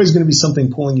 There's always going to be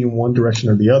something pulling you in one direction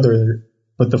or the other,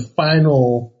 but the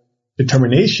final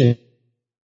determination isn't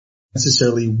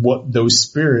necessarily what those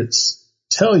spirits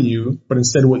tell you, but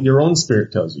instead what your own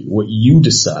spirit tells you, what you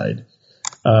decide.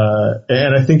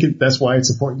 And I think that's why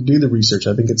it's important to do the research.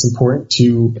 I think it's important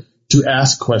to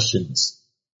ask questions,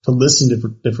 to listen to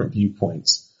different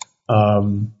viewpoints.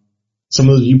 Some of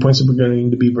those viewpoints are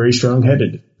going to be very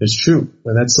strong-headed. It's true.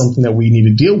 And that's something that we need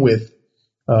to deal with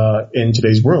in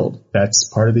today's world. That's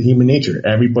part of the human nature.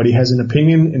 Everybody has an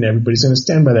opinion, and everybody's going to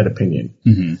stand by that opinion.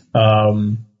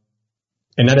 Mm-hmm.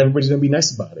 And not everybody's going to be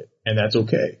nice about it, and that's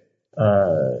okay.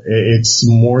 It's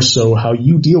more so how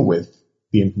you deal with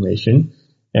the information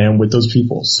and with those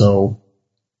people. So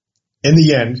in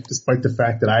the end, despite the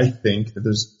fact that I think that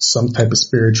there's some type of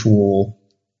spiritual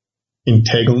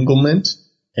entanglement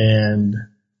and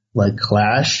like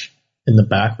clash in the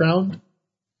background,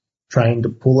 trying to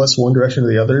pull us one direction or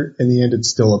the other, in the end, it's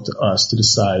still up to us to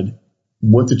decide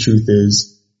what the truth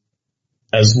is,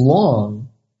 as long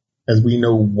as we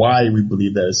know why we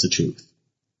believe that is the truth.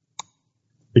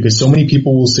 Because so many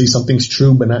people will say something's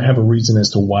true but not have a reason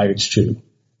as to why it's true.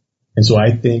 And so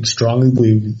I strongly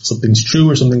believe if something's true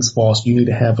or something's false, you need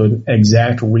to have an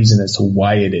exact reason as to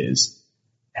why it is.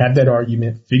 Have that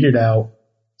argument figured out,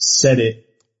 set it,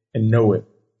 and know it.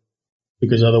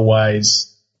 Because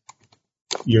otherwise,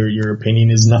 your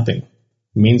opinion is nothing. It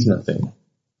means nothing.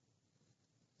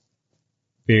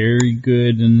 Very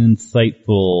good and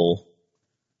insightful,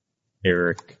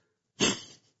 Eric.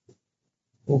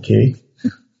 Okay.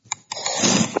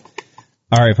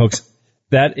 All right, folks.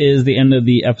 that is the end of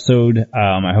the episode.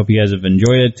 I hope you guys have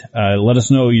enjoyed it. Let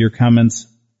us know your comments,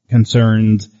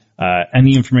 concerns,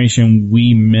 any information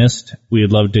we missed.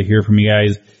 We'd love to hear from you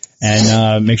guys.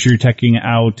 And make sure you're checking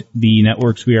out the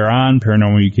networks we are on: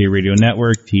 Paranormal UK Radio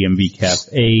Network, TMV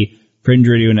Cafe, Fringe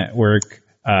Radio Network,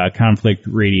 Conflict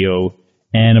Radio,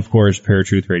 and of course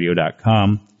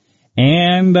paratruthradio.com.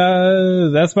 And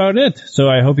that's about it. So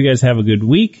I hope you guys have a good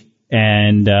week.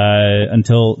 And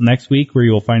until next week, where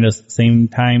you will find us same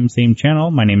time, same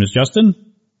channel, my name is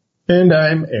Justin. And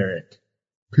I'm Eric.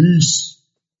 Peace.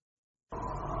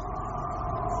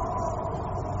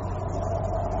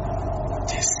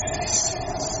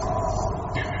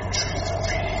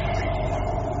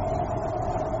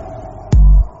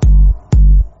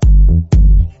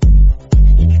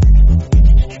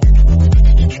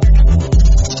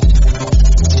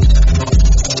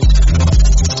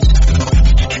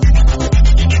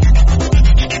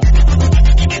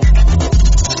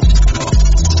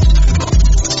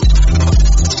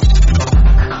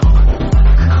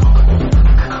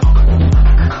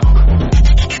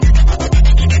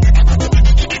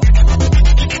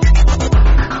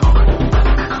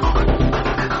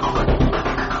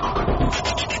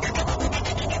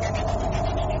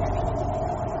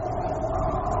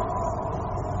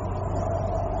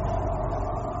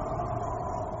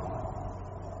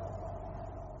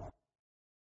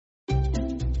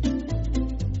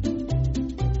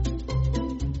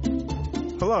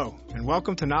 Hello, and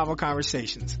welcome to Novel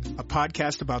Conversations, a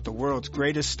podcast about the world's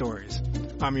greatest stories.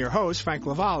 I'm your host, Frank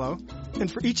Lavallo,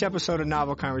 and for each episode of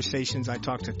Novel Conversations, I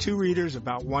talk to two readers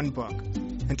about one book.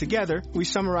 And together, we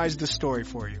summarize the story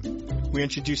for you. We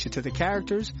introduce you to the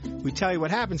characters, we tell you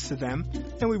what happens to them,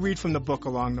 and we read from the book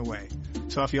along the way.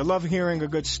 So if you love hearing a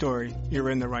good story, you're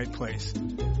in the right place.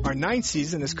 Our 9th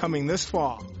season is coming this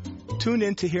fall. Tune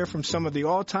in to hear from some of the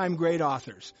all-time great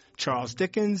authors: Charles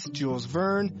Dickens, Jules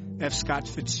Verne, F. Scott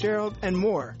Fitzgerald, and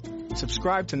more.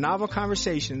 Subscribe to Novel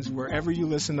Conversations wherever you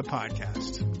listen to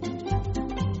podcasts.